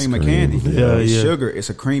ice cream and candy. It's sugar.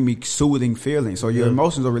 It's a creamy, soothing feeling. So your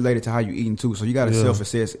emotions are related to how you eating too. So you got to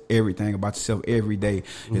self-assess everything about yourself every day.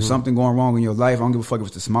 If something going wrong in your life, I don't give a fuck if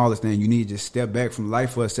it's the smallest thing. You need to just step back from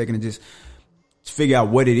life for a second and just figure out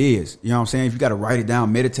what it is. You know what I'm saying? If you got to write it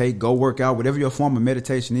down, meditate, go work out, whatever your form of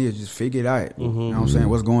meditation is, just figure it out. You know what I'm saying?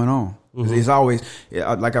 What's going on? It's always,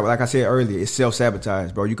 like I said earlier, it's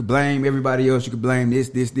self-sabotage, bro. You could blame everybody else. You could blame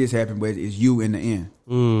this happened, but it's you in the end.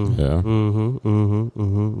 No,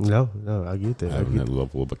 I get that. Having that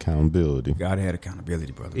level of accountability. Gotta have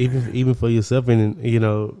accountability, brother. Even for yourself, and, you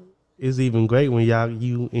know, it's even great when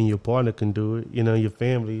you and your partner can do it, you know, your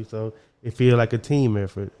family, so it feel like a team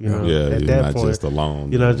effort, you know. At that not point, just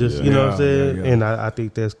alone. You know, you know what I'm saying? Yeah. And I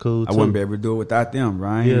think that's cool too. I wouldn't be able to do it without them, bro.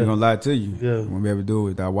 I ain't even gonna lie to you. I wouldn't be able to do it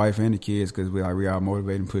with our wife and the kids because we all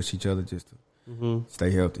motivate and push each other just to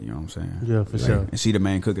stay healthy, you know what I'm saying? Yeah, for sure. And she the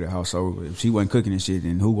main cook of the house, so if she wasn't cooking and shit,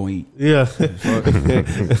 then who gonna eat? Yeah.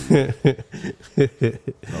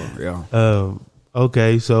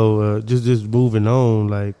 Okay, so just moving on,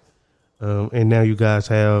 like, and now you guys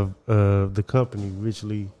have the company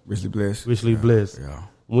Richly Blessed. Yeah.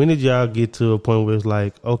 When did y'all get to a point where it's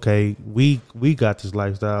like, okay, we got this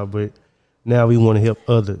lifestyle, but now we want to help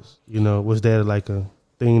others? You know, was that like a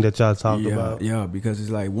thing that y'all talked about? Yeah, because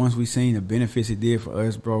it's like once we seen the benefits it did for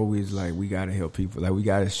us, bro, we was like, we gotta help people. Like, we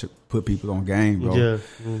gotta put people on game, bro.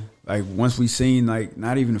 like once we seen like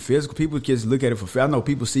not even the physical, people just look at it for. I know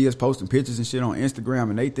people see us posting pictures and shit on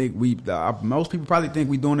Instagram, and they think most people probably think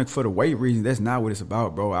we doing it for the weight reason. That's not what it's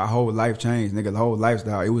about, bro. Our whole life changed, nigga. The whole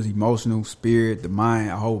lifestyle. It was emotional, spirit, the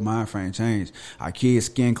mind. Our whole mind frame changed. Our kids'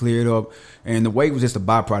 skin cleared up, and the weight was just a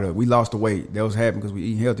byproduct. We lost the weight. That was happening because we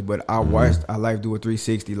eat healthy, but I watched our life do a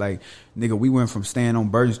 360. Like, nigga, we went from staying on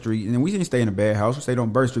Burton Street, and then we didn't stay in a bad house. We stayed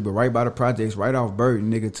on Burton Street, but right by the projects, right off Burton,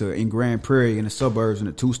 nigga, to in Grand Prairie in the suburbs in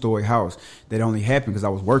a 2-story house. That only happened because I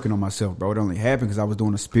was working on myself, bro. It only happened because I was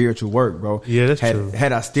doing a spiritual work, bro. Yeah, that's true.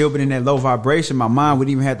 Had I still been in that low vibration, my mind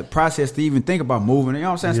wouldn't even have the process to even think about moving. You know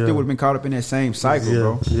what I'm saying? Yeah. Still would have been caught up in that same cycle,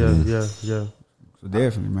 bro. Yeah. So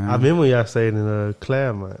definitely, man. I remember y'all stayed in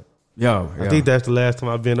Claremont. Yeah. I think that's the last time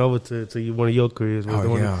I've been over to one of your careers.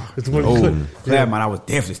 Claremont, I was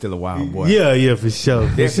definitely still a wild boy. Yeah, for sure.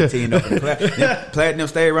 Definitely teeing up in Platinum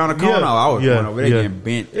stayed around the corner. I was going over there getting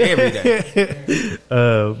bent every day.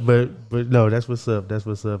 But no, that's what's up.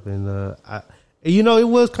 And it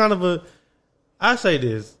was kind of I say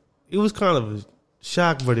this, it was kind of a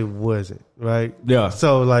shock, but it wasn't, right? Yeah.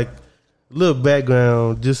 So like, little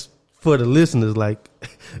background just for the listeners, like,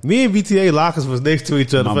 me and BTA lockers was next to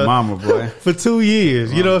each other for 2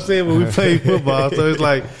 years. You know what I'm saying? When we played football. So it's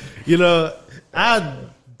like, I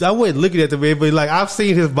wasn't looking at the man, but like I've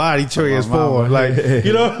seen his body transform. Like,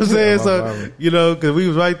 you know what I'm saying? So, because we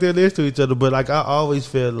was right there next to each other. But like I always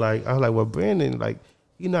felt like, I was like, well, Brandon, like,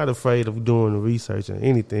 you're not afraid of doing the research or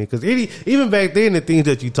anything. Because even back then, the things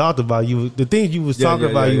that you talked about, the things you was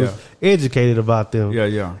talking about, you was educated about them.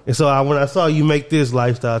 Yeah. And so when I saw you make this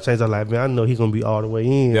lifestyle change, I was like, man, I know he's going to be all the way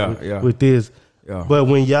in with this. Yeah. But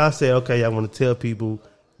when y'all say, okay, I want to tell people,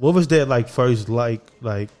 what was that like first like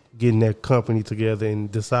getting that company together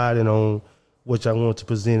and deciding on what y'all want to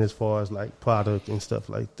present as far as like product and stuff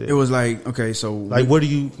like that? It was like, okay, so like, what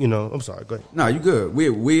do I'm sorry, go ahead. No, you good.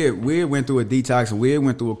 We went through a detox and we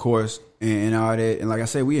went through a course and all that. And like I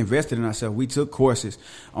said, we invested in ourselves. We took courses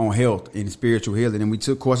on health and spiritual healing, and we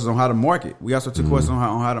took courses on how to market. We also took courses on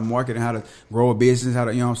how to market and how to grow a business, how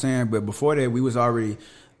to, you know what I'm saying? But before that, we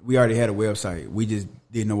already had a website. We just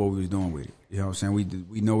didn't know what we was doing with it. You know what I'm saying?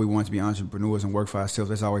 We know we want to be entrepreneurs and work for ourselves.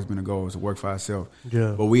 That's always been a goal, is to work for ourselves.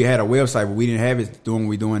 Yeah. But we had a website, but we didn't have it doing what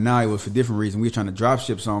we're doing now. It was for different reasons. We were trying to drop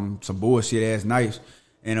ship some bullshit ass knives,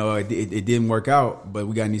 and it didn't work out. But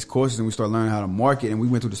we got in these courses and we started learning how to market, and we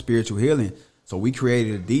went through the spiritual healing. So we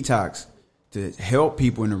created a detox to help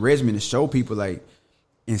people in the regimen, to show people like,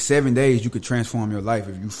 in 7 days, you could transform your life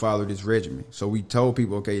if you follow this regimen. So we told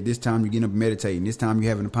people, okay, this time you're getting up meditating. This time you're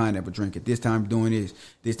having a pineapple drink. At this time you're doing this.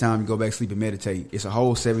 This time you go back, sleep, and meditate. It's a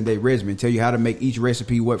whole 7-day regimen. Tell you how to make each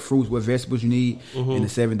recipe, what fruits, what vegetables you need in the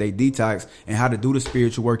 7-day detox, and how to do the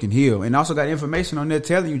spiritual work and heal. And also got information on there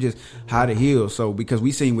telling you just how to heal. So because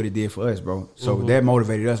we seen what it did for us, bro. So that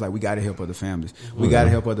motivated us. Like, we got to help other families. We got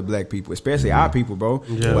to help other black people, especially our people, bro.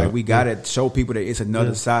 Yeah. Like, we got to show people that it's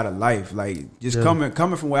another side of life. Like, just coming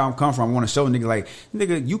from where I'm coming from, I want to show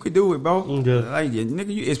nigga, you could do it, bro. Yeah. Like,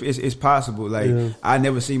 nigga, it's possible. Like, I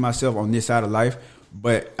never see myself on this side of life,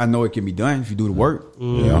 but I know it can be done if you do the work. You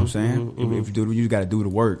know what I'm saying? If you do, you just got to do the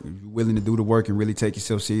work. If you're willing to do the work and really take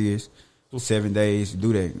yourself serious, 7 days,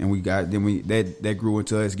 do that. And that grew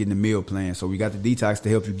into us getting a meal plan. So we got the detox to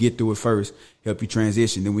help you get through it first, help you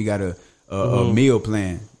transition. Then we got a meal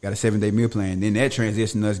plan, got a 7-day meal plan. Then that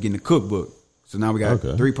transitioned us getting a cookbook. So now we got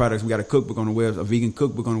 3 products. We got a cookbook on the web, a vegan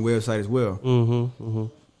cookbook on the website as well.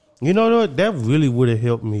 You know what? That really would have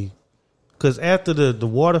helped me, because after the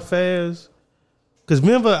water fast, because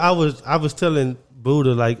remember I was telling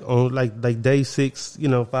Buddha like on like day 6,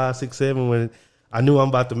 5, 6, 7, when I knew I'm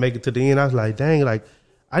about to make it to the end. I was like, dang, like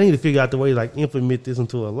I need to figure out the way to like implement this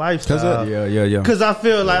into a lifestyle. Yeah. Because I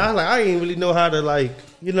feel like I didn't really know how to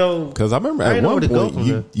Because I remember at one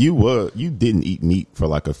point you didn't eat meat for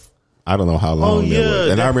like I don't know how long that was.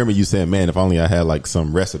 And I remember you saying, man, if only I had like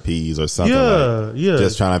some recipes or something.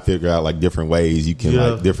 Just trying to figure out like different ways you can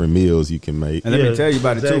like different meals you can make. And let me tell you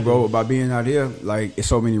about it too, bro. About being out here, like, it's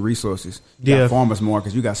so many resources. You got farmers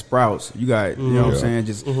markets, you got Sprouts, you got, you know what I'm saying,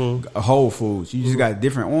 just Whole Foods. You just got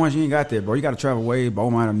different orange. You ain't got that, bro. You got to travel way,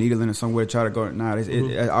 Beaumont or Needland or somewhere to try to go. Nah,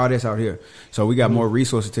 all that's out here. So we got more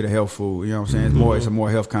resources to the health food. You know what I'm saying? It's a more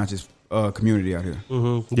health conscious community out here.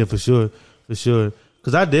 Yeah, for sure.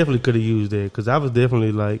 Because I definitely could have used that. Because I was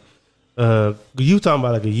definitely like, you talking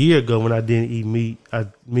about like a year ago when I didn't eat meat.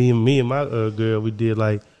 Me and my girl, we did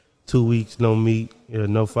like 2 weeks no meat,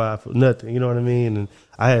 no five, nothing. You know what I mean? And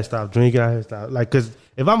I had stopped drinking. I had stopped, like, because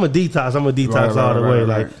if I'm a detox all the way.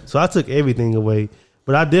 Like, so I took everything away. But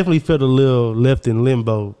But I definitely felt a little left in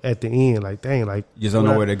limbo at the end. Like, dang, like you just don't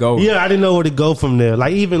know where to go. Yeah, I didn't know where to go from there.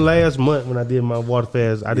 Like even last month when I did my water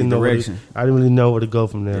fast, I didn't really know where to go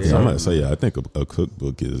from there. Yeah. So I'm gonna say, I think a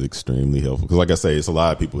cookbook is extremely helpful because, like I say, it's a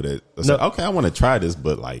lot of people that say, okay, I want to try this,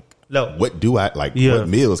 but like, what do I like? What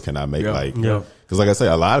meals can I make? Like, because like I say,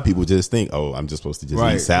 a lot of people just think, oh, I'm just supposed to just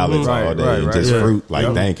eat salads all day and just fruit.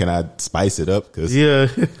 Like, dang, can I spice it up? Cause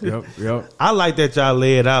I like that y'all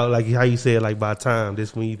lay it out like how you said, like by time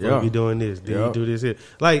this when you be doing this, then you do this here.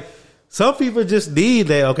 Like some people just need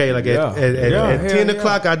that. Okay, like at 10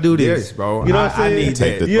 o'clock I do this, yes, bro. You know what I'm saying? I need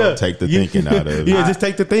take the thinking out of it. Just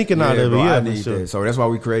take the thinking out of it. Bro, Yeah, I need that. So that's why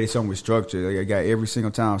we created something with structure. Like I got every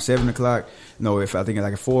single time 7 o'clock. No, if I think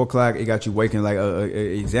like at 4 o'clock, it got you waking like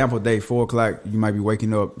example day 4 o'clock. You might be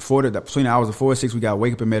waking up between the hours of 4 and 6. We got to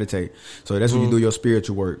wake up and meditate. So that's when you do your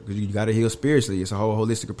spiritual work because you got to heal spiritually. It's a whole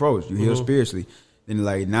holistic approach. You heal spiritually. Then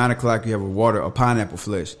like 9 o'clock, you have a pineapple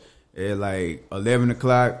flesh. At like 11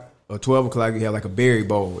 o'clock. Or 12 o'clock, you have like a berry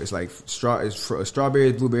bowl. It's like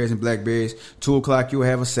strawberries, blueberries, and blackberries. 2 o'clock, you'll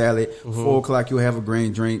have a salad. 4 o'clock, you'll have a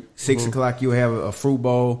green drink. 6 o'clock, you'll have a fruit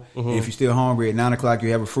bowl. And if you're still hungry, at 9 o'clock,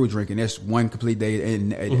 you have a fruit drink. And that's one complete day.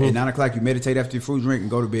 And at 9 o'clock, you meditate after your fruit drink and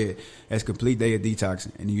go to bed. That's a complete day of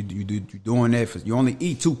detoxing. And you're doing that. You only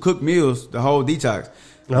eat 2 cooked meals the whole detox.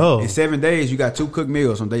 In 7 days, you got 2 cooked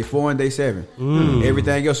meals on day 4 and day 7.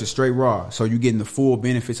 Everything else is straight raw. So you're getting the full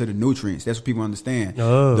benefits of the nutrients. That's what people understand.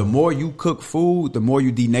 The more you cook food, the more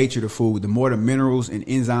you denature the food, the more the minerals and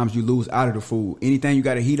enzymes you lose out of the food. Anything you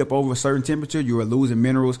got to heat up over a certain temperature, you are losing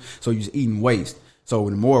minerals. So you're just eating waste. So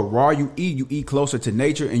the more raw you eat closer to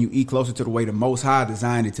nature and you eat closer to the way the Most High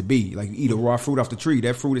designed it to be. Like you eat a raw fruit off the tree.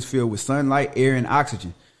 That fruit is filled with sunlight, air, and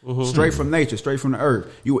oxygen. Straight from nature, straight from the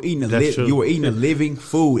earth. You were eating a living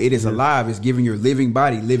food. It is alive. It's giving your living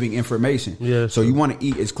body living information. So you want to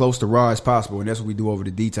eat as close to raw as possible, and that's what we do over the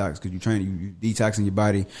detox. Because you detoxing your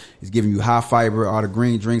body. It's giving you high fiber, all the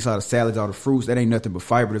green drinks, all the salads, all the fruits. That ain't nothing but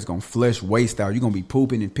fiber that's gonna flush waste out. You're gonna be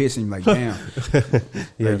pooping and pissing like damn.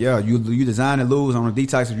 You design to lose on a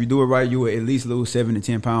detox. If you do it right, you will at least lose 7 to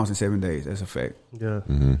 10 pounds in 7 days. That's a fact.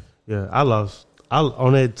 I lost.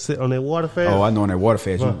 On that water fast. Oh, I know on that water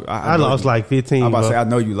fast. I lost like 15. I'm about to say I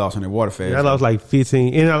know you lost on that water fast. I lost like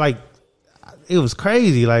 15, and it was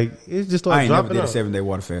crazy. Like it's just like I ain't dropping never did a 7-day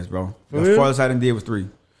water fast, bro. The farthest I done did was 3.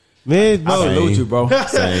 Man, bro, I salute you, bro.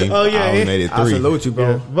 Same. Oh yeah, I made it 3. I salute you,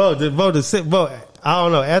 bro. Bro, I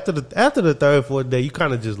don't know. After the 3rd, 4th day, you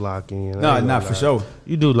kind of just lock in. No, not for sure.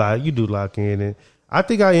 You do lock in, and I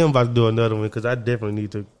think I am about to do another one because I definitely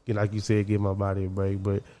need to, like you said, give my body a break.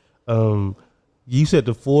 But you said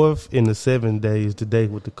the 4th and the 7th day is the day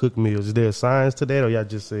with the cooked meals. Is there a science to that, or y'all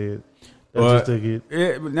just said? But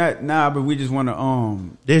we just want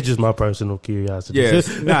to. That's just my personal curiosity.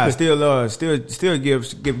 Yeah, still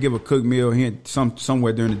give a cooked meal here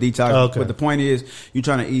somewhere during the detox. Okay. But the point is, you're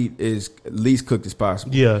trying to eat as least cooked as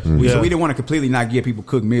possible. Yeah. So we didn't want to completely not give people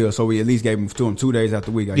cooked meals, so we at least gave them to them 2 days after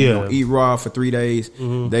the week. Like, you know, eat raw for 3 days.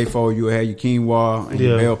 Day 4, you will have your quinoa and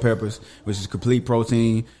your bell peppers, which is complete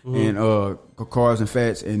protein and carbs and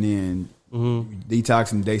fats, and then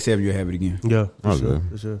detox. And day 7, you'll have it again. Yeah, for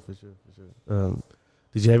sure.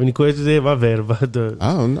 Did you have any questions there? My bad about the.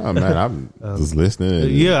 I don't know, man. I'm just listening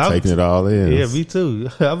and taking it all in. Yeah, me too.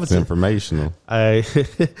 It's informational. I'm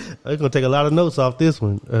gonna take a lot of notes off this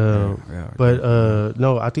one. But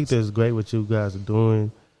no, I think that's great what you guys are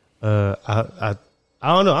doing. I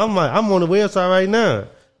don't know. I'm on the website right now.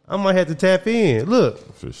 I might have to tap in.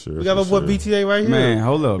 Look, for sure. We got my boy BTA right here. Man,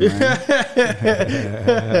 hold up, man.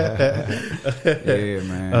 Yeah,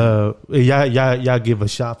 man. Y'all give a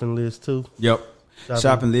shopping list too. Yep.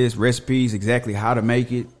 Shopping list, recipes, exactly how to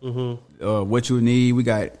make it, what you need. We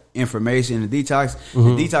got information. The detox,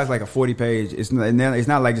 like a 40-page. It's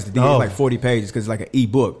not like just a detox. It's like 40 pages because it's like an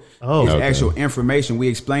e-book. It's actual information. We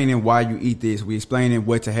explaining why you eat this. We explaining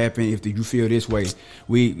what to happen if you feel this way.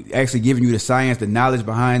 We actually giving you the science, the knowledge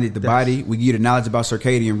behind it, the body. We give you the knowledge about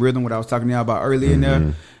circadian rhythm, what I was talking to you about earlier in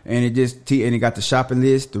there. And it got the shopping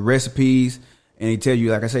list, the recipes. And they tell you,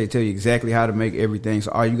 like I say, tell you exactly how to make everything. So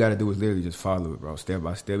all you got to do is literally just follow it, bro, step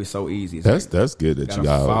by step. It's so easy. That's good that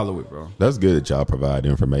y'all follow it, bro. That's good that y'all provide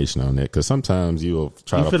information on that, because sometimes you'll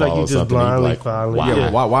try to follow something and like,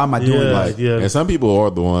 why am I doing that? And some people are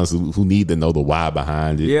the ones who need to know the why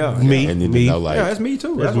behind it. Yeah, me. And then know, like, that's me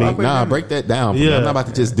too. That's me. Nah, break that down. Yeah, I'm not about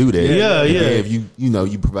to just do that. Yeah. If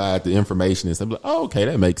you provide the information and stuff, like, oh, okay,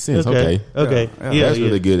 that makes sense. Okay. That's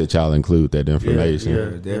really good that y'all include that information. Yeah,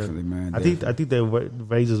 definitely, man. I think that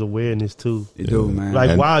raises awareness too. It do, man.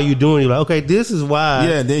 Like, while you're doing, you're like, okay, this is why.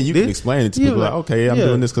 Yeah, then you can explain it to people. Like, okay, I'm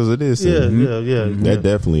doing this because of this. Yeah, That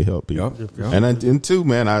definitely helped people. Yep. And two,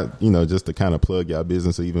 man, just to kind of plug y'all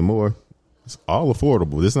business even more. It's all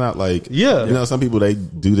affordable. It's not like, some people, they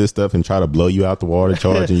do this stuff and try to blow you out the water,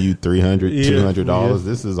 charging you $300, $200.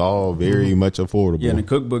 This is all very much affordable. Yeah, and the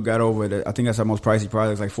cookbook got over, I think that's our most pricey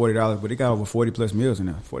product, like $40, but it got over 40 plus meals in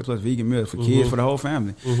there, 40 plus vegan meals for kids, for the whole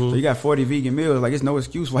family. So you got 40 vegan meals. Like, it's no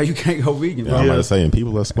excuse why you can't go vegan. I'm about to say, and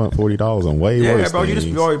people have spent $40 on way worse things.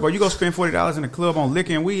 You go spend $40 in the club on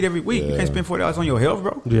liquor and weed every week. You can't spend $40 on your health,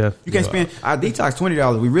 bro. Yeah. You can't spend, I detox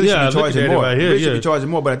 $20. We really should be charging more. We should be charging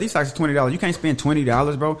more, but a detox is $20. You can't spend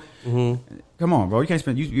 $20, bro. Come on, bro. You can't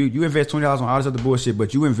spend. You invest $20 on all this other bullshit,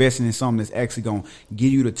 but you investing in something that's actually gonna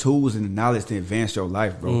give you the tools and the knowledge to advance your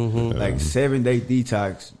life, bro. Like 7-day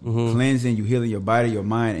detox, cleansing, you healing your body, your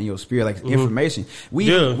mind, and your spirit. Like information. We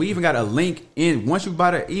even got a link in. Once you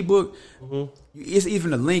buy the ebook, it's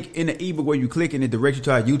even a link in the ebook where you click and it directs you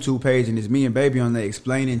to our YouTube page, and it's me and Baby on there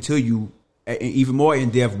explaining to you even more in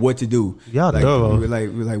depth what to do. Y'all like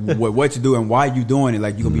what to do and why you doing it.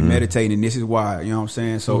 Like, you gonna be meditating, and this is why. You know what I'm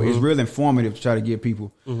saying? So it's real informative to try to give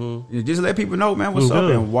people, just let people know, man, what's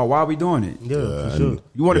up and why we doing it. For sure.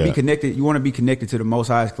 You want to be connected. You want to be connected to the Most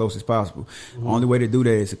High as close as possible. The only way to do that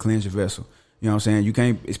is to cleanse your vessel. You know what I'm saying? You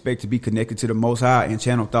can't expect to be connected to the Most High and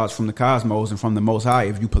channel thoughts from the cosmos and from the Most High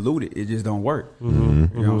if you pollute it. It just don't work. You know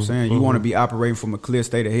what I'm saying? You want to be operating from a clear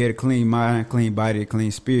state of head, a clean mind, clean body, a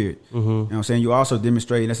clean spirit. You know what I'm saying? You also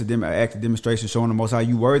demonstrate, that's an act of demonstration showing the Most High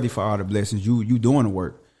you worthy for all the blessings. You doing the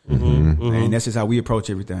work. And that's just how we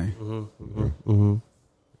approach everything. And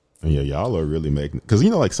y'all are really making, because,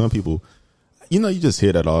 like some people, you just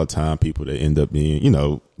hear that all the time, people that end up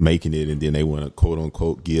being, making it, and then they want to quote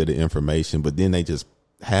unquote give the information, but then they just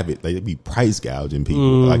have it, they be price gouging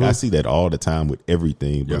people. Like, I see that all the time with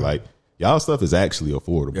everything, but like, y'all stuff is actually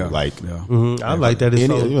affordable. I like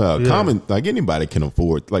that. Common, like, anybody can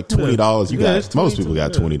afford, like $20. You got, most people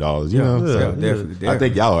got $20, Definitely. I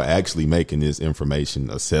think y'all are actually making this information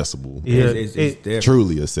accessible. It's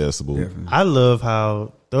truly accessible. Definitely. I love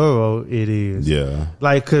how thorough it is.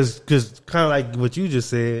 Like, cause kind of like what you just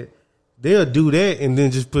said, they'll do that and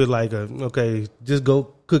then just put like just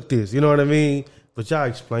go cook this. You know what I mean? But y'all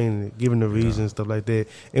explaining it, giving the reason, stuff like that.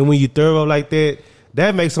 And when you thorough like that,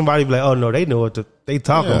 that makes somebody be like, oh no, they know what they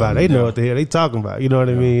talking about. They know what the hell they talking about. You know what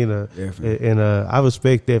I mean? And I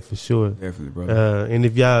respect that for sure. Definitely, brother. And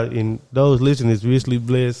if y'all, and those listening, is richly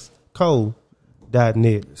blessed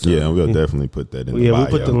co.net. So, yeah, we'll definitely put that in the bio, we'll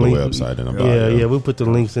put the link, website in the bio. We'll put the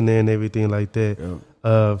links in there and everything like that.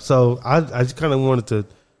 So I just kind of wanted to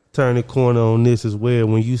turn the corner on this as well.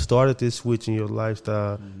 When you started this switch in your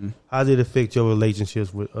lifestyle, how did it affect your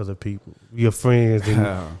relationships with other people, your friends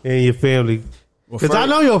and your family? Because I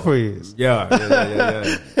know your friends.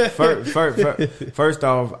 First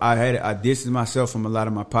off, I distanced myself from a lot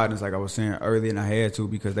of my partners, like I was saying earlier, and I had to,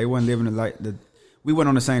 because they weren't living we weren't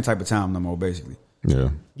on the same type of time no more, basically. Yeah.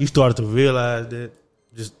 You started to realize that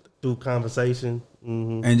just through conversation.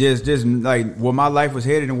 And just like where my life was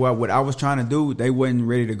headed and what I was trying to do, they wasn't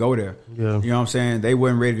ready to go there. You know what I'm saying? They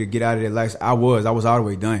wasn't ready to get out of their life. I was all the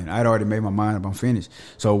way done. I'd already made my mind up. I'm finished.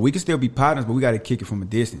 So we can still be partners, but we got to kick it from a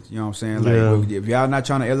distance. You know what I'm saying? Like, if y'all not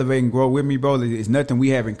trying to elevate and grow with me, bro, it's nothing we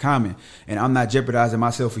have in common. And I'm not jeopardizing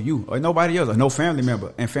myself for you or nobody else or no family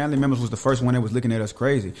member. And family members was the first one that was looking at us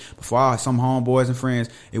crazy. Before some homeboys and friends,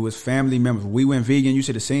 it was family members. We went vegan. You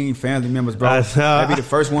should have seen family members, bro. They be the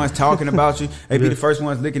first ones talking about you. They be the first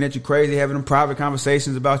ones looking at you crazy, having them private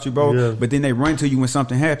conversations about you, bro. But then they run to you when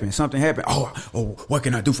something happened. Oh, what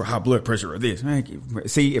can I do for high blood pressure or this? Man,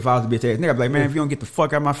 see, if I was a bitch ass nigga, I'd be like, man, if you don't get the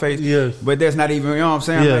fuck out of my face. But that's not even, you know what I'm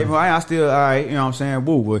saying? Like, well, I still, all right, you know what I'm saying?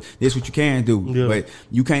 Woo, but this is what you can do. But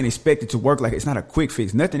you can't expect it to work like it's not a quick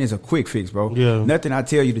fix. Nothing is a quick fix, bro. Nothing I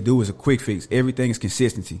tell you to do is a quick fix. Everything is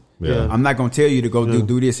consistency. I'm not going to tell you to go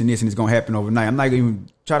do this and this and it's going to happen overnight. I'm not going to even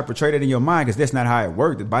try to portray that in your mind, because that's not how it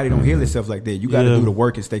works. The body don't heal itself like that. You got to do the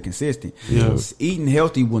work and stay consistent. Eating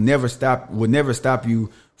healthy will never stop you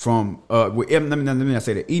from let me not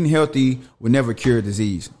say that. Eating healthy will never cure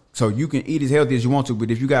disease. So you can eat as healthy as you want to,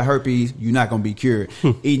 but if you got herpes, you're not going to be cured.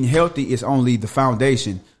 Eating healthy is only the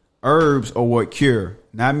foundation. Herbs are what cure.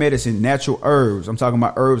 not medicine, natural herbs. I'm talking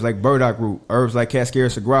about herbs like burdock root, herbs like Cascara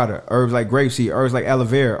sagrada, herbs like grapeseed, herbs like aloe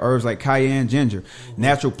vera, herbs like cayenne ginger,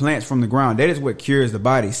 natural plants from the ground. That is what cures the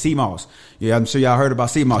body. Sea moss. Yeah, I'm sure y'all heard about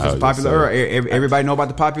sea moss. It's a popular herb. Everybody know about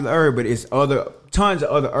the popular herb, but it's tons of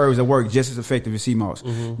other herbs that work just as effective as sea moss.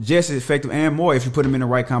 Just as effective and more if you put them in the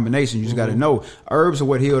right combination. You just got to know herbs are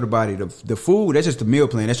what heal the body. The food, that's just the meal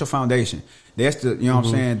plan. That's your foundation. That's the, you know what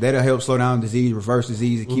I'm saying? That'll help slow down disease, reverse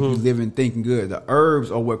disease, and keep you living, thinking good. The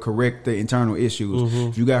herbs are what correct the internal issues.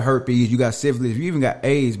 If you got herpes, you got syphilis, if you even got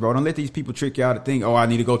AIDS, bro, don't let these people trick you out to think, oh, I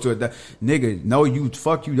need to go to a nigga. No, you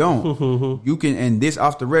don't. You can, and this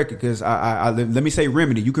off the record, because let me say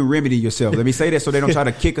remedy. You can remedy yourself. Let me say that so they don't try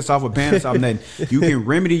to kick us off or ban us off nothing. You can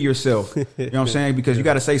remedy yourself. You know what I'm saying? Because you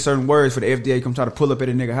got to say certain words for the FDA to come try to pull up at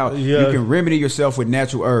a nigga house. You can remedy yourself with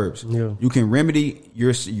natural herbs. You can remedy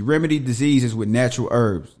diseases with natural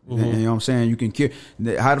herbs. You know what I'm saying? You can cure.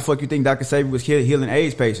 How the fuck you think Dr. Sabi was healing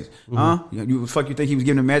AIDS patients? You fuck you think he was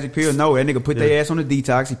giving them magic pill? No, that nigga put their ass on the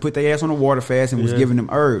detox. He put their ass on the water fast and was giving them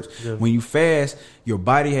herbs. When you fast, your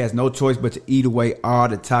body has no choice but to eat away all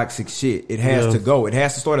the toxic shit. It has to go. It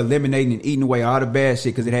has to start eliminating and eating away all the bad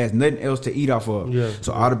shit because it has nothing else to eat off of.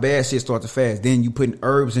 So all the bad shit starts to fast. Then you putting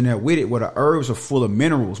herbs in there with it, where the herbs are full of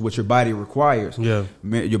minerals, which your body requires.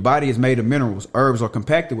 Your body is made of minerals. Herbs are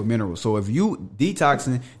compacted with minerals. So if you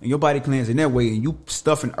detoxing and your body cleansing that way, and you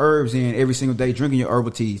stuffing herbs in every single day, drinking your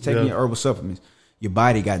herbal teas, taking your herbal supplements, your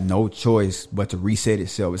body got no choice but to reset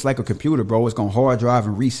itself. It's like a computer, bro. It's gonna hard drive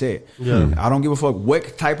and reset. I don't give a fuck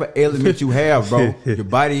what type of ailment you have, bro. Your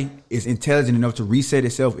body is intelligent enough to reset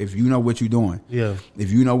itself if you know what you're doing.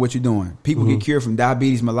 If you know what you're doing. People get cured from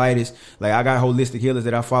diabetes, mellitus. Like, I got holistic healers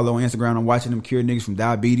that I follow on Instagram. I'm watching them cure niggas from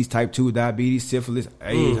diabetes, type 2 diabetes, syphilis,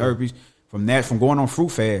 AIDS, herpes. From going on fruit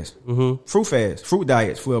fast. Fruit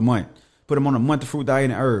diets for a month. Put them on a month of fruit diet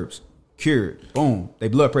and herbs. Cured. Boom. Their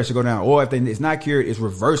blood pressure go down. Or if it's not cured, it's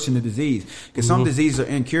reversing the disease. Because some diseases are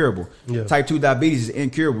incurable. Type 2 diabetes is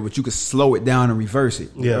incurable, but you can slow it down and reverse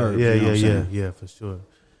it. For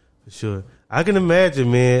sure. I can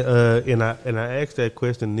imagine, man, and I asked that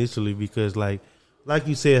question initially because like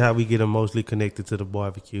you said, how we get emotionally connected to the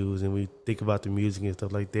barbecues and we think about the music and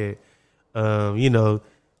stuff like that. You know,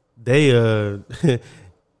 they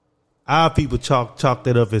our people chalk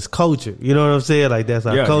that up as culture. You know what I'm saying? Like, that's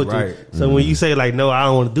our culture. Right. So when you say like, no, I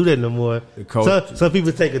don't want to do that no more. Some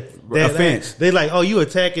people take offense. They like, oh, you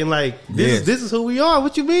attacking like this? This is who we are.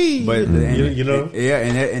 What you mean? But you know,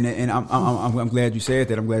 and I'm glad you said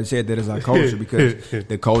that. I'm glad you said that as our culture because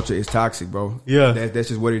the culture is toxic, bro. That's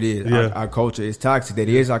just what it is. Our culture is toxic. That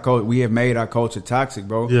is our culture. We have made our culture toxic,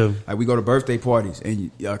 bro. Like, we go to birthday parties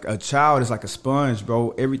and a child is like a sponge,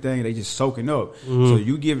 bro. Everything they just soaking up. So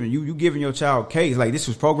you giving your child cakes. Like, this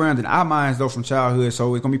was programmed in our minds though from childhood,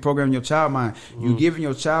 so it's gonna be programmed in your child mind. You giving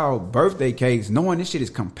your child birthday cakes knowing this shit is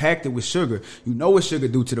compacted with sugar. You know what sugar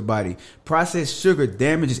do to the body. Processed sugar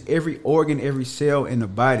damages every organ, every cell in the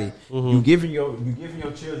body. You giving your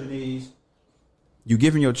children these. You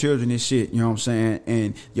giving your children this shit, you know what I'm saying?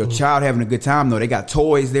 And your child having a good time, though. They got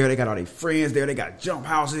toys there. They got all their friends there. They got jump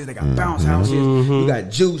houses. They got bounce houses. You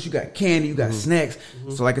got juice. You got candy. You got snacks.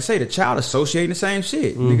 So like I say, the child associating the same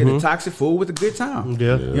shit. Nigga, the toxic food with a good time.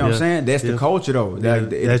 You know what I'm saying? That's the culture, though.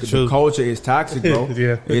 That's true. The culture is toxic, bro.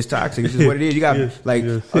 It's toxic. It's just what it is. You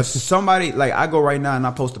got, somebody, like, I go right now and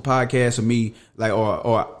I post a podcast of me, like,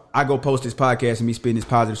 or I go post this podcast and me spitting this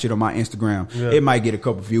positive shit on my Instagram. It might get a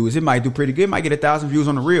couple views. It might do pretty good. It might get 1,000 views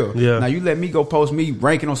on the reel. Now you let me go post me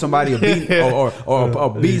ranking on somebody or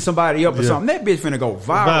beating somebody up or something. That bitch finna go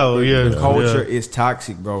viral. The culture is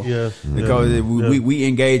toxic, bro. Because we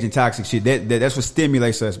engage in toxic shit. That's what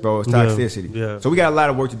stimulates us, bro. It's toxicity. So we got a lot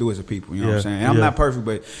of work to do as a people. You know what I'm saying? And I'm not perfect,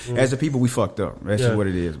 but as a people, we fucked up. That's just what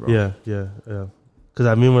it is, bro. Because I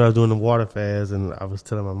remember when I was doing the water fast and I was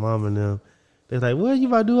telling my mom and them. They're like, what, you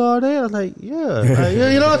about to do all that? I was like, you know what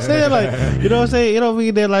I'm saying? Like, you know what I'm saying? It don't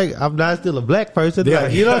mean that, like, I'm not still a black person.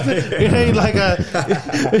 Like, you know what I'm saying? It ain't like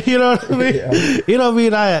you know what I mean? It don't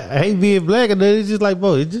mean I hate being black. And then it's just like,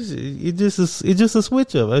 bro, it's just a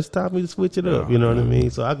switch up. It's time for me to switch it up. You know what I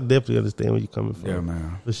mean? So I can definitely understand where you're coming from. Yeah,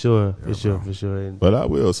 man. For sure. For sure. But I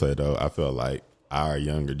will say, though, I feel like our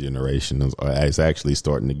younger generation is actually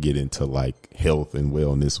starting to get into like health and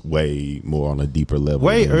wellness way more on a deeper level.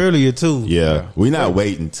 Way earlier too. Yeah. We're not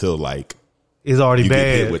waiting till like it's already bad.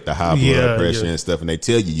 Get hit with the high blood pressure and stuff, and they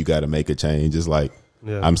tell you got to make a change. It's like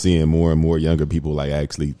I'm seeing more and more younger people like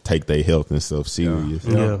actually take their health and stuff serious.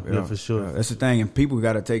 Yeah, for sure. That's the thing, and people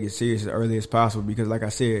got to take it serious as early as possible because, like I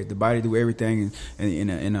said, the body do everything in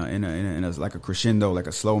a like a crescendo, like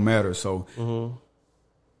a slow matter. So.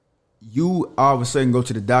 you all of a sudden go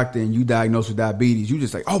to the doctor and you diagnosed with diabetes. You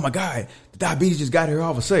just like, oh my God, the diabetes just got here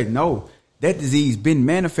all of a sudden. No, that disease been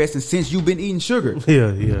manifesting since you've been eating sugar.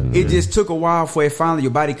 It just took a while for it finally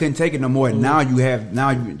your body couldn't take it no more. And now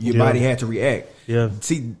your body had to react.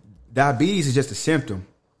 See, diabetes is just a symptom.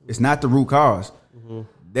 It's not the root cause.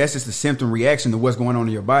 That's just a symptom reaction to what's going on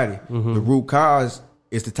in your body. The root cause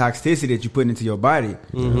is the toxicity that you put into your body.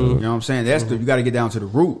 You know what I'm saying? That's you got to get down to the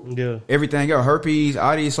root. Everything else, herpes,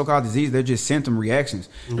 all these so-called diseases, they're just symptom reactions.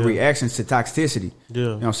 Reactions to toxicity. You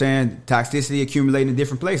know what I'm saying? Toxicity accumulating in a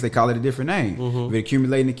different place. They call it a different name. If it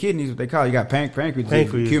accumulating in the kidneys, what they call it. You got pancreas disease,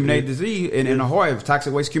 accumulated disease, and in the heart, if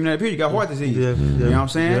toxic waste accumulated up here, you got heart disease. You know what I'm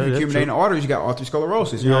saying? Accumulating in arteries, you got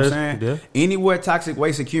arteriosclerosis. You know what I'm saying? Anywhere toxic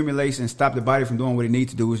waste accumulates and stop the body from doing what it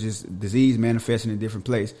needs to do is just disease manifesting in a different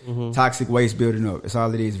place. Toxic waste building up. It's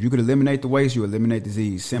all it is. If you could eliminate the waste, you eliminate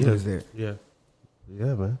disease. Simple as that. Yeah,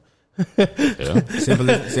 man. Simple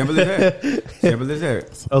as that. Simple as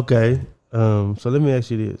that. Okay. So let me ask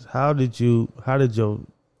you this: How did your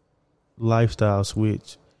lifestyle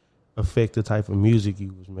switch affect the type of music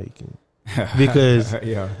you was making? Because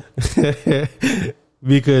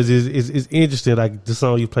because it's interesting. Like the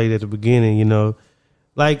song you played at the beginning, you know.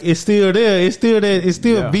 Like it's still there. It's still there. It's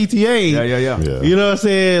still BTA. Yeah. You know what I'm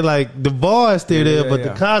saying? Like the bar is still there, but the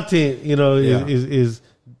content, you know, is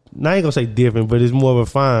I ain't gonna say different, but it's more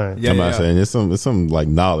refined. I'm not saying it's some like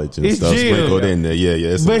knowledge and stuff sprinkled in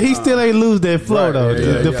there. But he still ain't lose that flow though.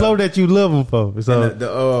 The flow that you love him for. So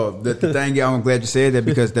the thing, I'm glad you said that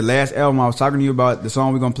because the last album I was talking to you about, the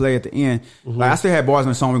song we're gonna play at the end, like I still had bars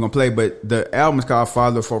on the song we're gonna play, but the album is called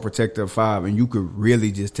Father for Protector of 5, and you could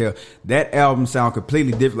really just tell that album sound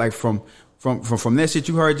completely different. Like from that shit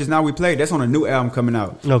you heard just now we played, that's on a new album coming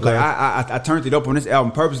out. Okay. Like I turned it up on this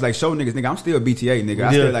album purposely, like show niggas, I'm still BTA, nigga.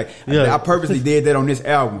 I still I purposely did that on this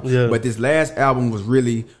album. But this last album was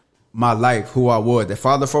really my life, who I was. That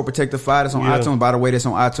Father for Protector 5, that's on iTunes. By the way, that's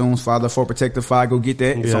on iTunes. Father for Protector 5, go get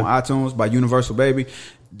that. It's on iTunes by Universal Baby.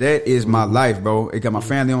 That is my life, bro. It got my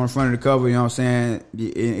family on the front of the cover. You know what I'm saying?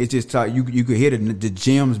 It just you could hear the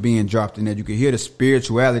gems being dropped in there. You could hear the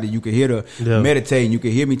spirituality. You could hear the meditating. You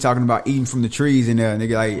could hear me talking about eating from the trees in there.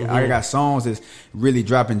 Nigga, like I got songs that's really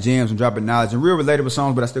dropping gems and dropping knowledge and real relatable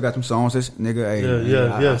songs. But I still got some songs that's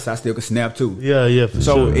nigga. I still can snap too.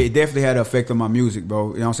 So it definitely had an effect on my music,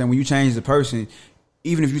 bro. You know what I'm saying? When you change the person,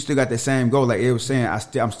 even if you still got that same goal, like it was saying,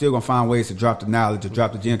 I'm still gonna find ways to drop the knowledge, to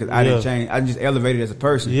drop the gem, because I didn't change. I just elevated as a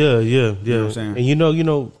person. You know what I'm saying? And you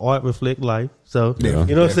know, art reflect life. So you know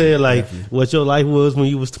what I'm saying? Like what your life was when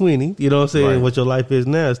you was 20. You know what I'm saying? Right. What your life is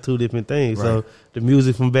now is two different things. Right. So the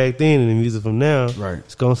music from back then and the music from now,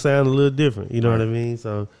 it's gonna sound a little different. You know what I mean?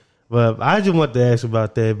 So, but I just want to ask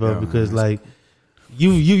about that, bro, because like.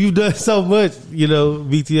 You done so much, you know,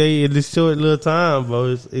 BTA in this short little time,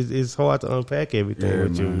 bro. It's hard to unpack everything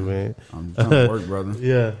with you, man. I'm trying to work, brother.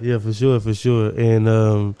 Yeah, for sure.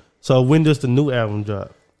 And so when does the new album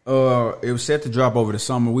drop? It was set to drop over the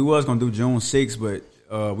summer. We was gonna do June 6th,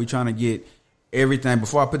 but we trying to get everything.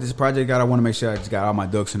 Before I put this project out, I want to make sure I just got all my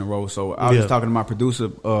ducks in a row. So I was just talking to my producer,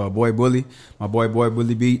 Boy Bully, my boy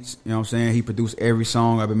Bully Beats. You know what I'm saying? He produced every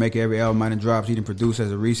song. I've been making every album I done dropped. He didn't produce as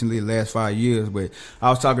of recently, the last 5 years. But I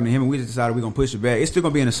was talking to him, and we just decided we're going to push it back. It's still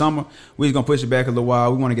going to be in the summer. We're just going to push it back a little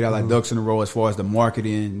while. We want to get all our ducks in a row as far as the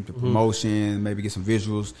marketing, the promotion, maybe get some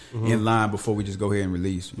visuals in line before we just go ahead and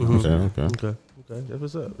release. You know Okay. That's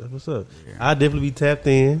what's up. Yeah. I definitely be tapped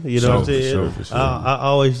in. You know what I'm saying? For sure. I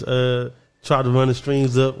always try to run the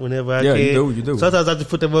streams up whenever I can. You do. Sometimes I just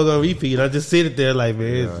put that mug on repeat and I just sit it there like,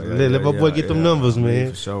 man, let my boy get them numbers, man.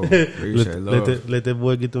 For sure. let that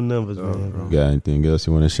boy get them numbers, man. Bro. You got anything else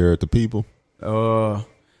you want to share with the people? Nah,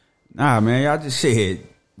 man. Y'all just shit.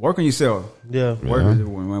 Work on yourself.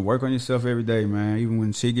 Work on yourself every day, man. Even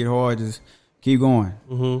when shit get hard, just keep going.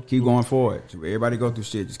 Keep going forward. Everybody go through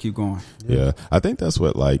shit. Just keep going. Yeah. I think that's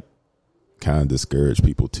what like kind of discourage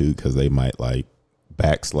people too, because they might like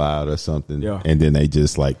backslide or something, and then they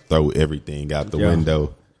just like throw everything out the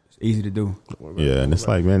window. It's easy to do. Yeah, and it's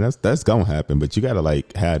like, man, that's gonna happen, but you gotta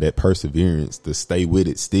like have that perseverance to stay with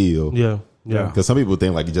it still. Yeah. Because some people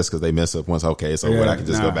think like just because they mess up once, okay, so what, I can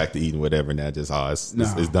just go back to eating whatever. Now just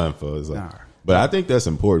it's done for. It's like, but I think that's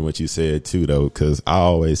important what you said too, though, because I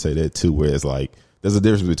always say that too, where it's like there's a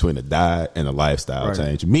difference between a diet and a lifestyle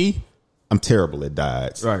change. Me, I'm terrible at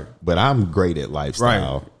diets, but I'm great at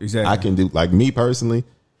lifestyle. Exactly. I can do, like, me personally,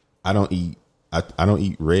 I don't eat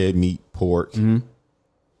red meat, pork,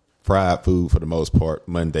 fried food for the most part,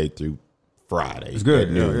 Monday through Friday. It's good.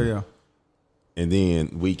 Yeah. And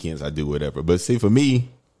then weekends I do whatever. But see, for me,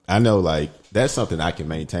 I know like that's something I can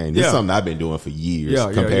maintain. This is something I've been doing for years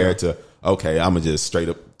compared to, okay, I'm gonna just straight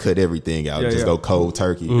up cut everything out, just go cold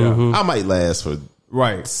turkey. I might last for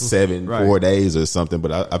 4 days or something,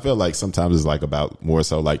 but I feel like sometimes it's like about more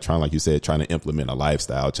so like trying, like you said, trying to implement a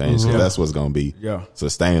lifestyle change. So that's what's gonna be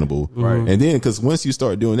sustainable. And then because once you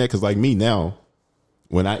start doing that, because like me now,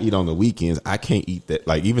 when I eat on the weekends, I can't eat that.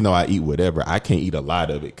 Like even though I eat whatever, I can't eat a lot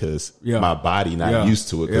of it because my body not used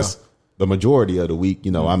to it. Because the majority of the week,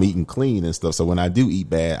 you know, I'm eating clean and stuff. So when I do eat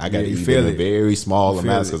bad, I got to eat in a very small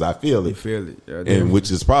amount because I feel it. You feel it. And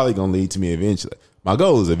which is probably going to lead to me eventually. My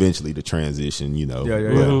goal is eventually to transition, you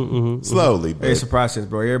know, slowly. But it's a process,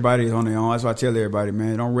 bro. Everybody's on their own. That's why I tell everybody,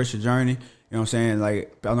 man, don't rush your journey. You know what I'm saying?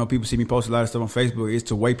 Like, I know people see me post a lot of stuff on Facebook. It's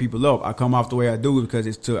to wake people up. I come off the way I do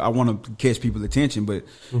because I want to catch people's attention. But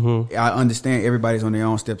I understand everybody's on their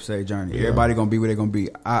own step-to-step journey. Everybody going to be where they're going to be.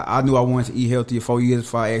 I knew I wanted to eat healthy 4 years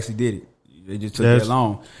before I actually did it. It just took that long.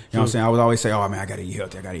 You know what I'm saying? I would always say, oh, man, I got to eat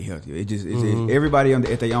healthy. It just, everybody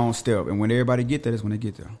at their own step. And when everybody get there, that's when they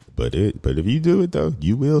get there. But if you do it, though,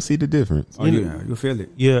 you will see the difference. Oh, yeah, you'll feel it.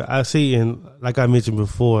 Yeah, I see. And like I mentioned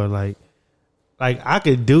before, like I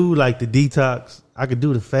could do like the detox. I could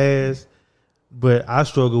do the fast. But I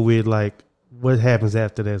struggle with like what happens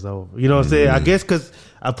after that's over. You know what I'm saying? I guess because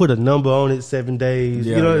I put a number on it, 7 days.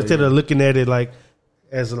 Instead of looking at it like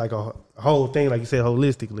as like a whole thing, like you said,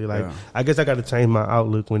 holistically. Like I guess I got to change my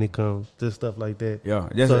outlook when it comes to stuff like that. Yeah,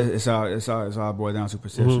 it's all boiled down to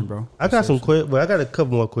perception, bro. I got some questions, but I got a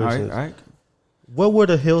couple more questions. All right. What were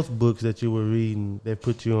the health books that you were reading that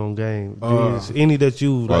put you on game? Any that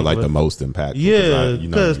you like the most impactful? Yeah,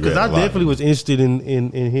 because I definitely was interested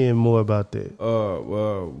in hearing more about that.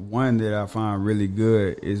 Well, one that I find really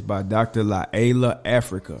good is by Dr. Laila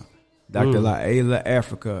Afrika. Dr. Laila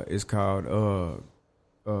Afrika is called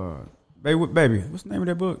baby, what's the name of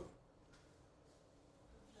that book?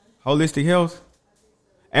 Holistic Health?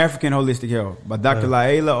 African Holistic Health. By Dr.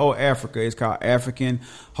 Laila Afrika. It's called African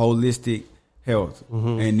Holistic Health.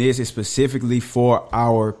 And this is specifically for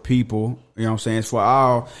our people. You know what I'm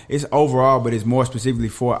saying? It's overall, but it's more specifically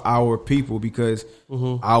for our people because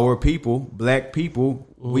our people, black people,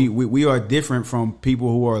 we are different from people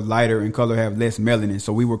who are lighter in color, have less melanin.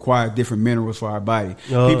 So we require different minerals for our body.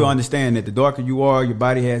 People understand that the darker you are, your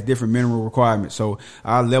body has different mineral requirements. So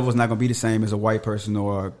our level's not going to be the same as a white person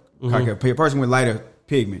or a person with lighter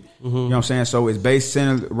pigment. You know what I'm saying? So it's based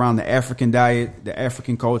centered around the African diet, the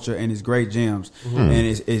African culture, and its great gems. And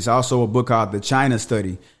it's also a book called The China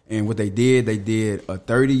Study. And what they did a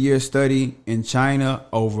 30-year study in China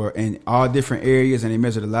over in all different areas, and they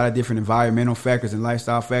measured a lot of different environmental factors and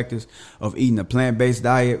lifestyle factors of eating a plant-based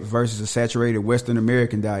diet versus a saturated Western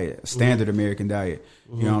American diet, a standard American diet.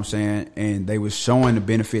 You know what I'm saying? And they was showing the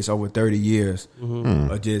benefits over 30 years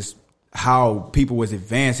of just how people was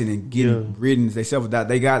advancing and getting rid of themselves.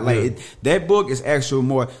 They got that book is actual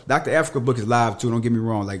more. Dr. Afrika book is live too. Don't get me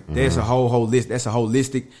wrong. Like there's a whole list. That's a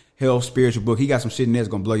holistic health spiritual book. He got some shit in there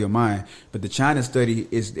that's gonna blow your mind. But the China study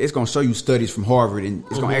it's gonna show you studies from Harvard, and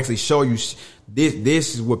it's gonna actually show you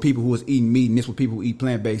this is what people who was eating meat, and this is what people who eat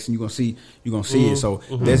plant based, and you're gonna see it. So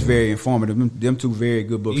that's very informative. Them two very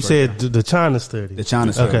good books. You said the China study. The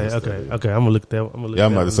China study. Okay. I'm gonna look that.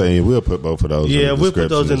 I'm about to say we'll put both of those. Yeah, we'll put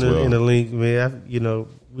those in the link, man.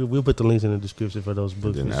 We'll put the links in the description for those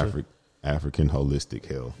books. African Holistic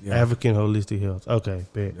Health. Yeah. African Holistic Health. Okay,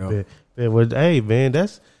 bet. Well, hey, man,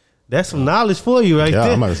 that's some knowledge for you right there.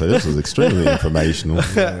 Yeah, I'm about to say this was extremely informational.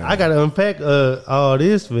 I got to unpack all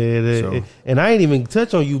this, man. And I ain't even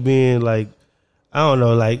touch on you being like, I don't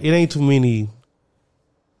know, like it ain't too many.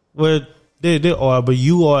 Well, there are, but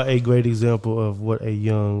you are a great example of what a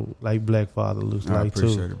young like black father looks like too. I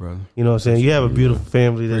appreciate it, brother. You know what I'm saying? You have a beautiful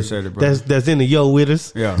family that's in the yo with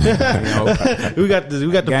us. Yeah, we got the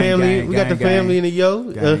family. We got the family in the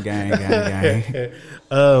yo. Gang.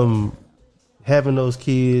 Having those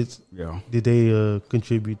kids, did they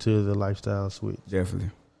contribute to the lifestyle switch? Definitely.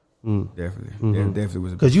 Definitely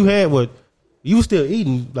was. Because you had you were still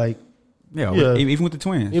eating like. Yeah, even with the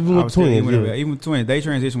twins. Even with the twins, they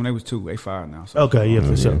transitioned when they was 2. They 5 now. So. Okay,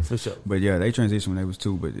 for sure. But yeah, they transitioned when they was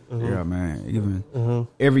 2. But yeah, man, even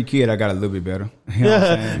every kid I got a little bit better. You know what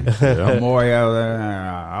I'm saying? Maury,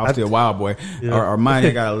 I was still a wild boy. Armani,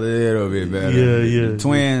 I got a little bit better. The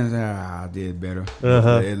twins, I did better.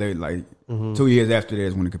 Like 2 years after that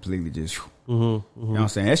is when it completely just. You know what I'm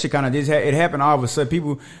saying? That shit kind of just it happened all of a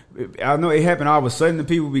sudden. I know it happened all of a sudden to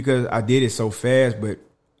people because I did it so fast, but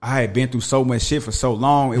I had been through so much shit for so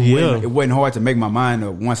long. It wasn't hard to make my mind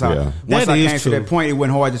up. Once I came to that point, it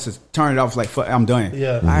wasn't hard just to turn it off like, fuck, I'm done.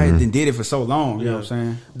 Yeah. I did it for so long. You know what I'm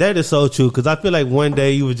saying? That is so true. Because I feel like one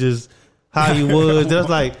day you were just how you was. That's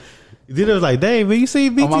like, Then it was like, dang, man, you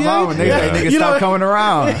seen BTA? Oh, my mama, niggas stop coming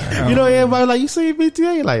around. Everybody like, you seen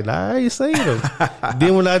BTA? Like, nah, I ain't seen him.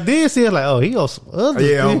 Then when I did see it, like, oh, he on some other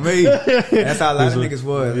Yeah, on me. That's how a lot of niggas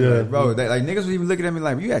was. Yeah. Like, bro, niggas was even looking at me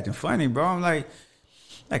like, you acting funny, bro. I'm like,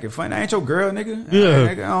 acting funny. I ain't your girl, nigga. Yeah.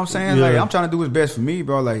 You know what I'm saying? Yeah. Like, I'm trying to do what's best for me,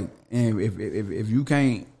 bro. Like, and if you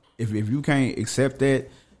can't accept that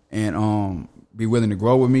and be willing to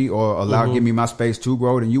grow with me or give me my space to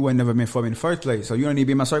grow, then you wasn't never meant for me in the first place. So you don't need to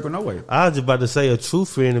be in my circle no way. I was just about to say a true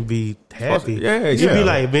friend would be happy. Yeah, You'd be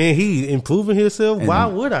like, man, he improving himself. And why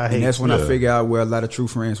would I hate? And that's when I figure out where a lot of true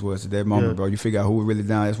friends was at that moment, bro. You figure out who was really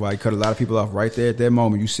down. That's why I cut a lot of people off right there at that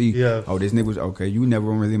moment. You see, oh, this nigga was okay. You never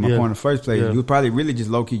were really in my corner in the first place. You was probably really just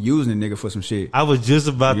low key using the nigga for some shit. I was just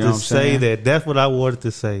about to say that. That's what I wanted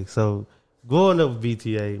to say. So growing up with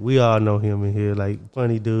BTA, we all know him in here, like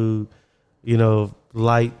funny dude.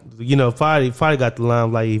 Like, probably got the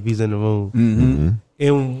limelight if he's in the room. Mm-hmm.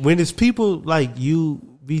 And when it's people like you,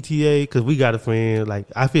 BTA, because we got a friend, like,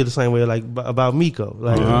 I feel the same way, like, about Miko.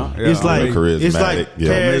 Like, it's like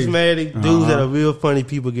charismatic dudes that are real funny.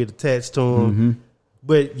 People get attached to him.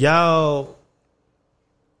 But y'all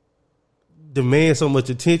demand so much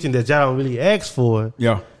attention that y'all don't really ask for.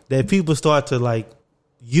 Yeah. That people start to, like,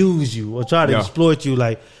 use you or try to exploit you.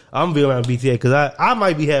 Like, I'm be around BTA because I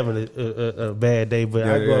might be having a bad day, but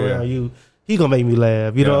I go around you, he gonna make me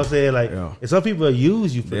laugh. You know what I'm saying? Like, and some people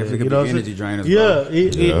use you for that. You know, energy drainers.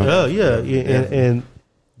 And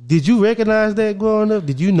did you recognize that growing up?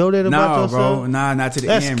 Did you know that about yourself? No, bro. Nah, not to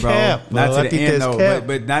the end, bro. Cap, not to the end, though.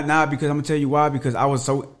 But not now, because I'm gonna tell you why. Because I was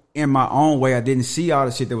so in my own way, I didn't see all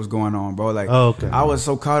the shit that was going on, bro. Like, I was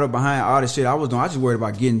so caught up behind all the shit I was doing. I just worried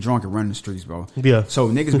about getting drunk and running the streets, bro. Yeah. So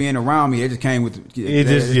niggas being around me, it just came with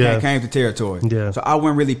came to territory. Yeah. So I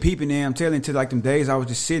wasn't really peeping there. I'm telling you, to like them days I was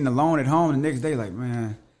just sitting alone at home. And the next day, like,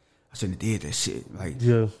 man, I shouldn't have did that shit. Like,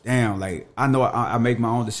 damn, like, I know I make my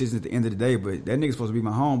own decisions at the end of the day, but that nigga's supposed to be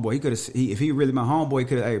my homeboy. He could have, if he really my homeboy, he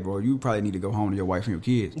could have, hey, bro, you probably need to go home to your wife and your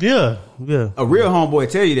kids. Yeah. A real homeboy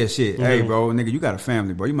tell you that shit. Hey, bro, nigga, you got a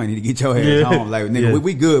family, bro. You might need to get your ass home. Like, nigga,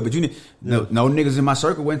 we good, but you need, no niggas in my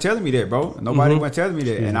circle wasn't telling me that, bro. Nobody wasn't telling me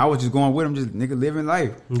that. And I was just going with them, just nigga living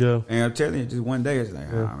life. Yeah. And I'm telling you, just one day, it's like,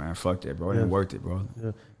 oh, man, fuck that, bro. It ain't worth it, bro.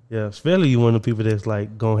 Yeah. Especially you one of the people that's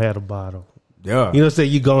like, gonna have a bottle. Yeah. You know what I'm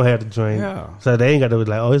saying? You gonna have to drink. Yeah. So they ain't got to be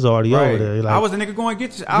like, oh, it's already over there. Like, I was the nigga going to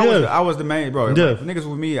get you. I was the main, bro. Yeah. Like, niggas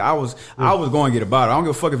with me, I was going to get a bottle. I don't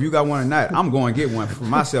give a fuck if you got one or not. I'm going to get one for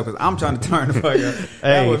myself because I'm trying to turn the fuck up.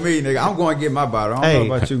 That with me, nigga. I'm going to get my bottle. I don't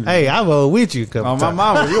know about you. Hey, I roll with you. My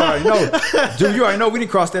mama, you already know. Dude, you already know we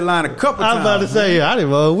didn't cross that line a couple times. I was about to say, I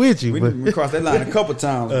didn't roll with you. We crossed that line a couple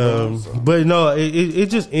times. Bro, so. But no,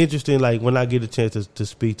 it's just interesting, like, when I get a chance to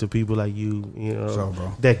speak to people like you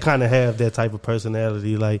know, that kind of have that type of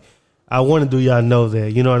personality. Like, I want to do y'all know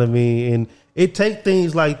that, you know what I mean? And it take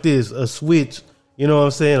things like this, a switch, you know what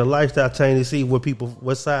I'm saying, a lifestyle change to see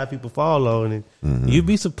what side people fall on, and you'd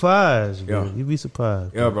be surprised, bro. You'd be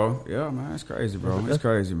surprised. Yeah, bro. Yeah, man, it's crazy, bro. It's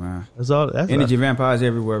crazy, man. That's energy vampires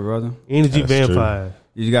everywhere, brother. Energy vampires.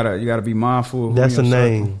 You gotta be mindful. That's a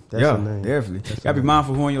name. That's a name. Definitely. You gotta be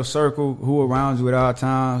mindful who in your circle, who around you at all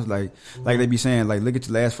times. Like they be saying, like, look at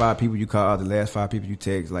the last 5 people you call, the last 5 people you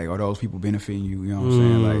text. Like, are those people benefiting you? You know what I'm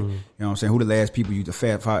saying? Like, you know what I'm saying? Who the last people you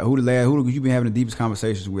who you been having the deepest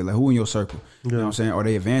conversations with? Like, who in your circle? You know what I'm saying? Are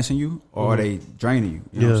they advancing you or are they draining you?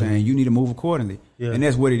 You know what I'm saying? You need to move accordingly. Yeah. And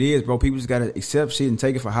that's what it is, bro. People just gotta accept shit and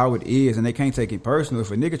take it for how it is, and they can't take it personal.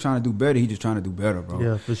 If a nigga trying to do better, he just trying to do better, bro.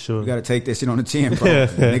 Yeah, for sure. You gotta take that shit on the chin, bro.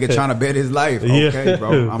 Nigga trying to better his life. Okay,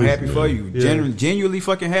 bro. I'm happy for you. Genuinely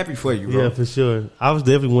fucking happy for you, bro. Yeah, for sure. I was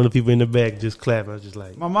definitely one of the people in the back just clapping. I was just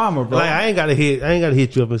like, my mama, bro. Like, I ain't gotta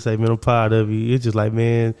hit you up and say, man, I'm proud of you. It's just like,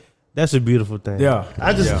 man, that's a beautiful thing. Yeah.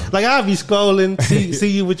 I just like, I'll be scrolling, see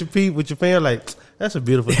you with your people, with your family, like, that's a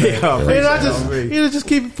beautiful thing. And I just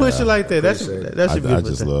keep it pushing like that. That's a beautiful thing. I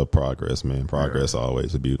just love progress, man. Progress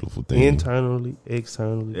always a beautiful thing. Internally,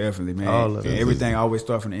 externally. Definitely, man. All of it. Everything always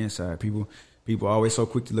starts from the inside. People are always so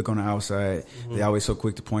quick to look on the outside. They always so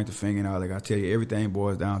quick to point the finger and all. Like, I tell you, everything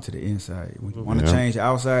boils down to the inside. When you want to change the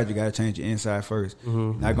outside, you got to change your inside first.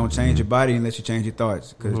 You're not going to change your body unless you change your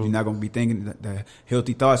thoughts, because you're not going to be thinking the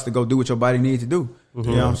healthy thoughts to go do what your body needs to do. You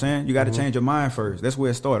know what I'm saying? You got to change your mind first. That's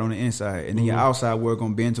where it starts, on the inside. And then your outside world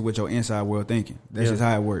going to bend to what your inside world thinking. That's just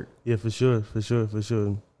how it works. Yeah, for sure.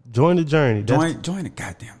 Join the journey. Join the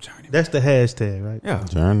goddamn journey. That's the hashtag, right? Yeah.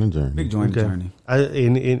 Join the journey. Big join the journey.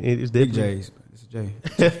 It's Big J's. It's a J.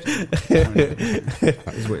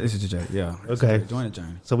 This is a J. Yeah. Okay. Join the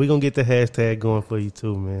journey. So we're going to get the hashtag going for you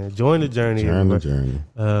too, man. Join the journey. Join the journey.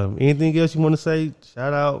 Anything else you want to say?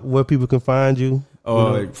 Shout out where people can find you.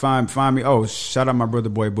 Find me. Oh, shout out my brother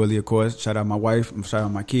Boy Bully, of course. Shout out my wife. Shout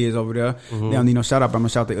out my kids over there. They don't need no shout out, but I'm gonna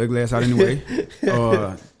shout their ugly ass out anyway.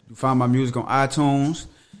 Find my music on iTunes,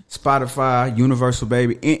 Spotify, Universal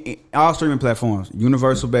Baby, in all streaming platforms.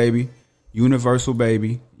 Universal Baby. Type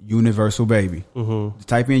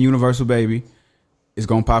in Universal Baby. It's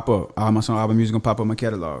gonna pop up. All my song, album music gonna pop up in my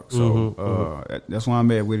catalog. So that's why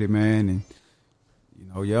I'm at with it, man.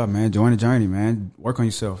 And man, join the journey, man. Work on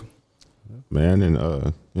yourself, man.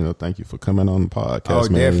 And thank you for coming on the podcast,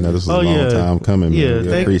 man. Definitely. This was a long time coming. Yeah, man.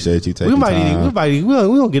 We appreciate you taking time. We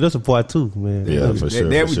gonna get us a part 2, man. Yeah, for sure.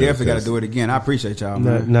 We definitely got to do it again. I appreciate y'all,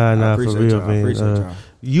 man. Nah, for real, man. I appreciate y'all.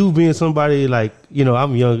 You being somebody like,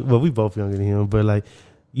 I'm young. Well, we both younger than him, but like,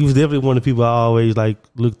 you was definitely one of the people I always like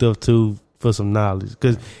looked up to for some knowledge.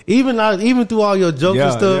 Because even through all your jokes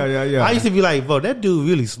and stuff, I used to be like, bro, that dude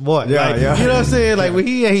really smart. You know what I'm saying? Like, when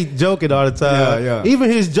he ain't joking all the time. Even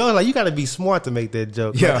his joke, like, you got to be smart to make that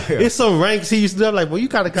joke. It's some ranks he used to have. Like, well, you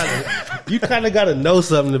kind of got to know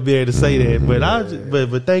something to be able to say that.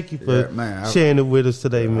 But thank you for sharing it with us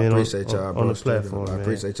today, man. I appreciate y'all on the platform. I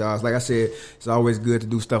appreciate y'all. Like I said, it's always good to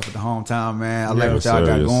do stuff with the hometown, man. I like what y'all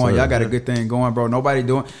got going. Y'all got a good thing going, bro. Nobody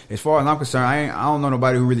doing, as far as I'm concerned, I don't know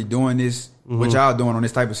nobody who really doing this. What y'all doing on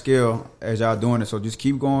this type of scale as y'all doing it, so just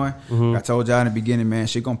keep going. I told y'all in the beginning, man,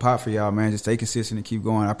 shit gonna pop for y'all, man. Just stay consistent and keep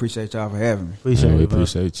going. I appreciate y'all for having me. We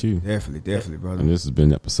appreciate you. Definitely, brother. And this has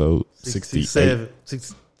been episode 68.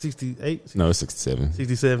 68? No, it's 67.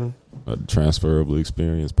 67. A Transferable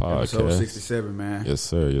Experience podcast. Episode 67, man. Yes,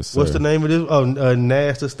 sir. What's the name of this? Oh,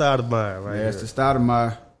 Nash the Stoudemire, right? Nash the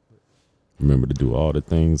Stoudemire. Remember to do all the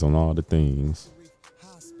things on all the things.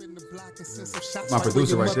 My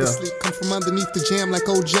producer right there. Come from underneath the jam like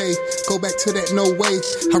OJ. Go back to that no way.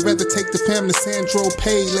 I'd rather take the fam to Sandro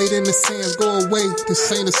Pay. Laid in the sands, go away. This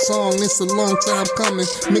ain't a song, this a long time coming.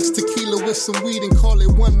 Mix tequila with some weed and call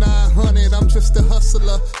it 1-900. I'm just a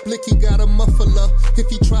hustler. Blicky got a muffler. If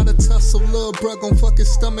he try to tussle, little bruh gon' fuck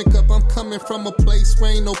his stomach up. I'm coming from a place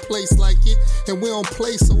where ain't no place like it. And we don't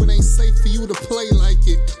play, so it ain't safe for you to play like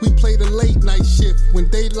it. We play the late night shift. When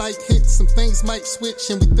daylight hits, some things might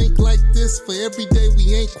switch. And we think like this for every day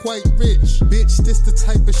we ain't quite rich. Bitch, this the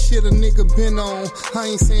type of shit a nigga been on. I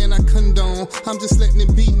ain't saying I condone, I'm just letting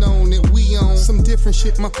it be known that we on some different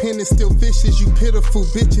shit. My pen is still vicious, you pitiful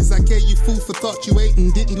bitches. I gave you food for thought you ate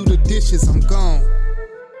and didn't do the dishes. I'm gone.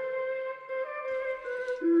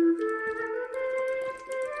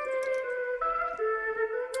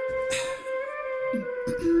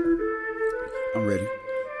 I'm ready.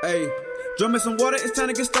 Hey, drum me some water, it's time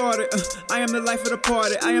to get started. I am the life of the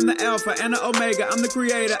party. I am the alpha and the omega. I'm the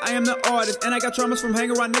creator, I am the artist. And I got traumas from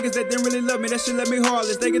hanging around niggas that didn't really love me. That shit let me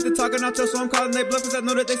heartless. They get to talking out so I'm calling they bluff, cause I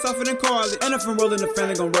know that they softer than Carly. And if I'm rolling, the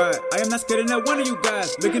family gon' ride. I am not scared of not one of you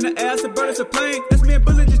guys. Look in the ass, the bird is a plane. That's me and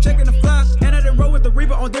Bullet just checking the fly. And I done roll with the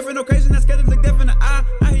Reaper on different occasions. Not scared to look deaf in the eye.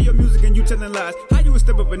 I hear your music and you telling lies. How you a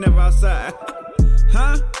step up but never outside?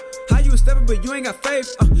 Huh? How you a stepper but you ain't got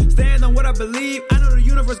faith? Stand on what I believe. I know the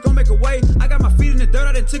universe gon' make a way. I got my feet in the dirt.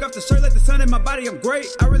 I done took off the shirt like the sun in my body. I'm great.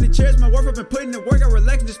 I really cherish my work. I've been putting in work. I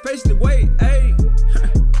relax and just patiently wait. Hey,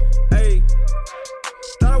 hey.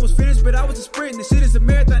 Thought I was finished, but I was a sprint. This shit is a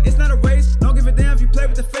marathon.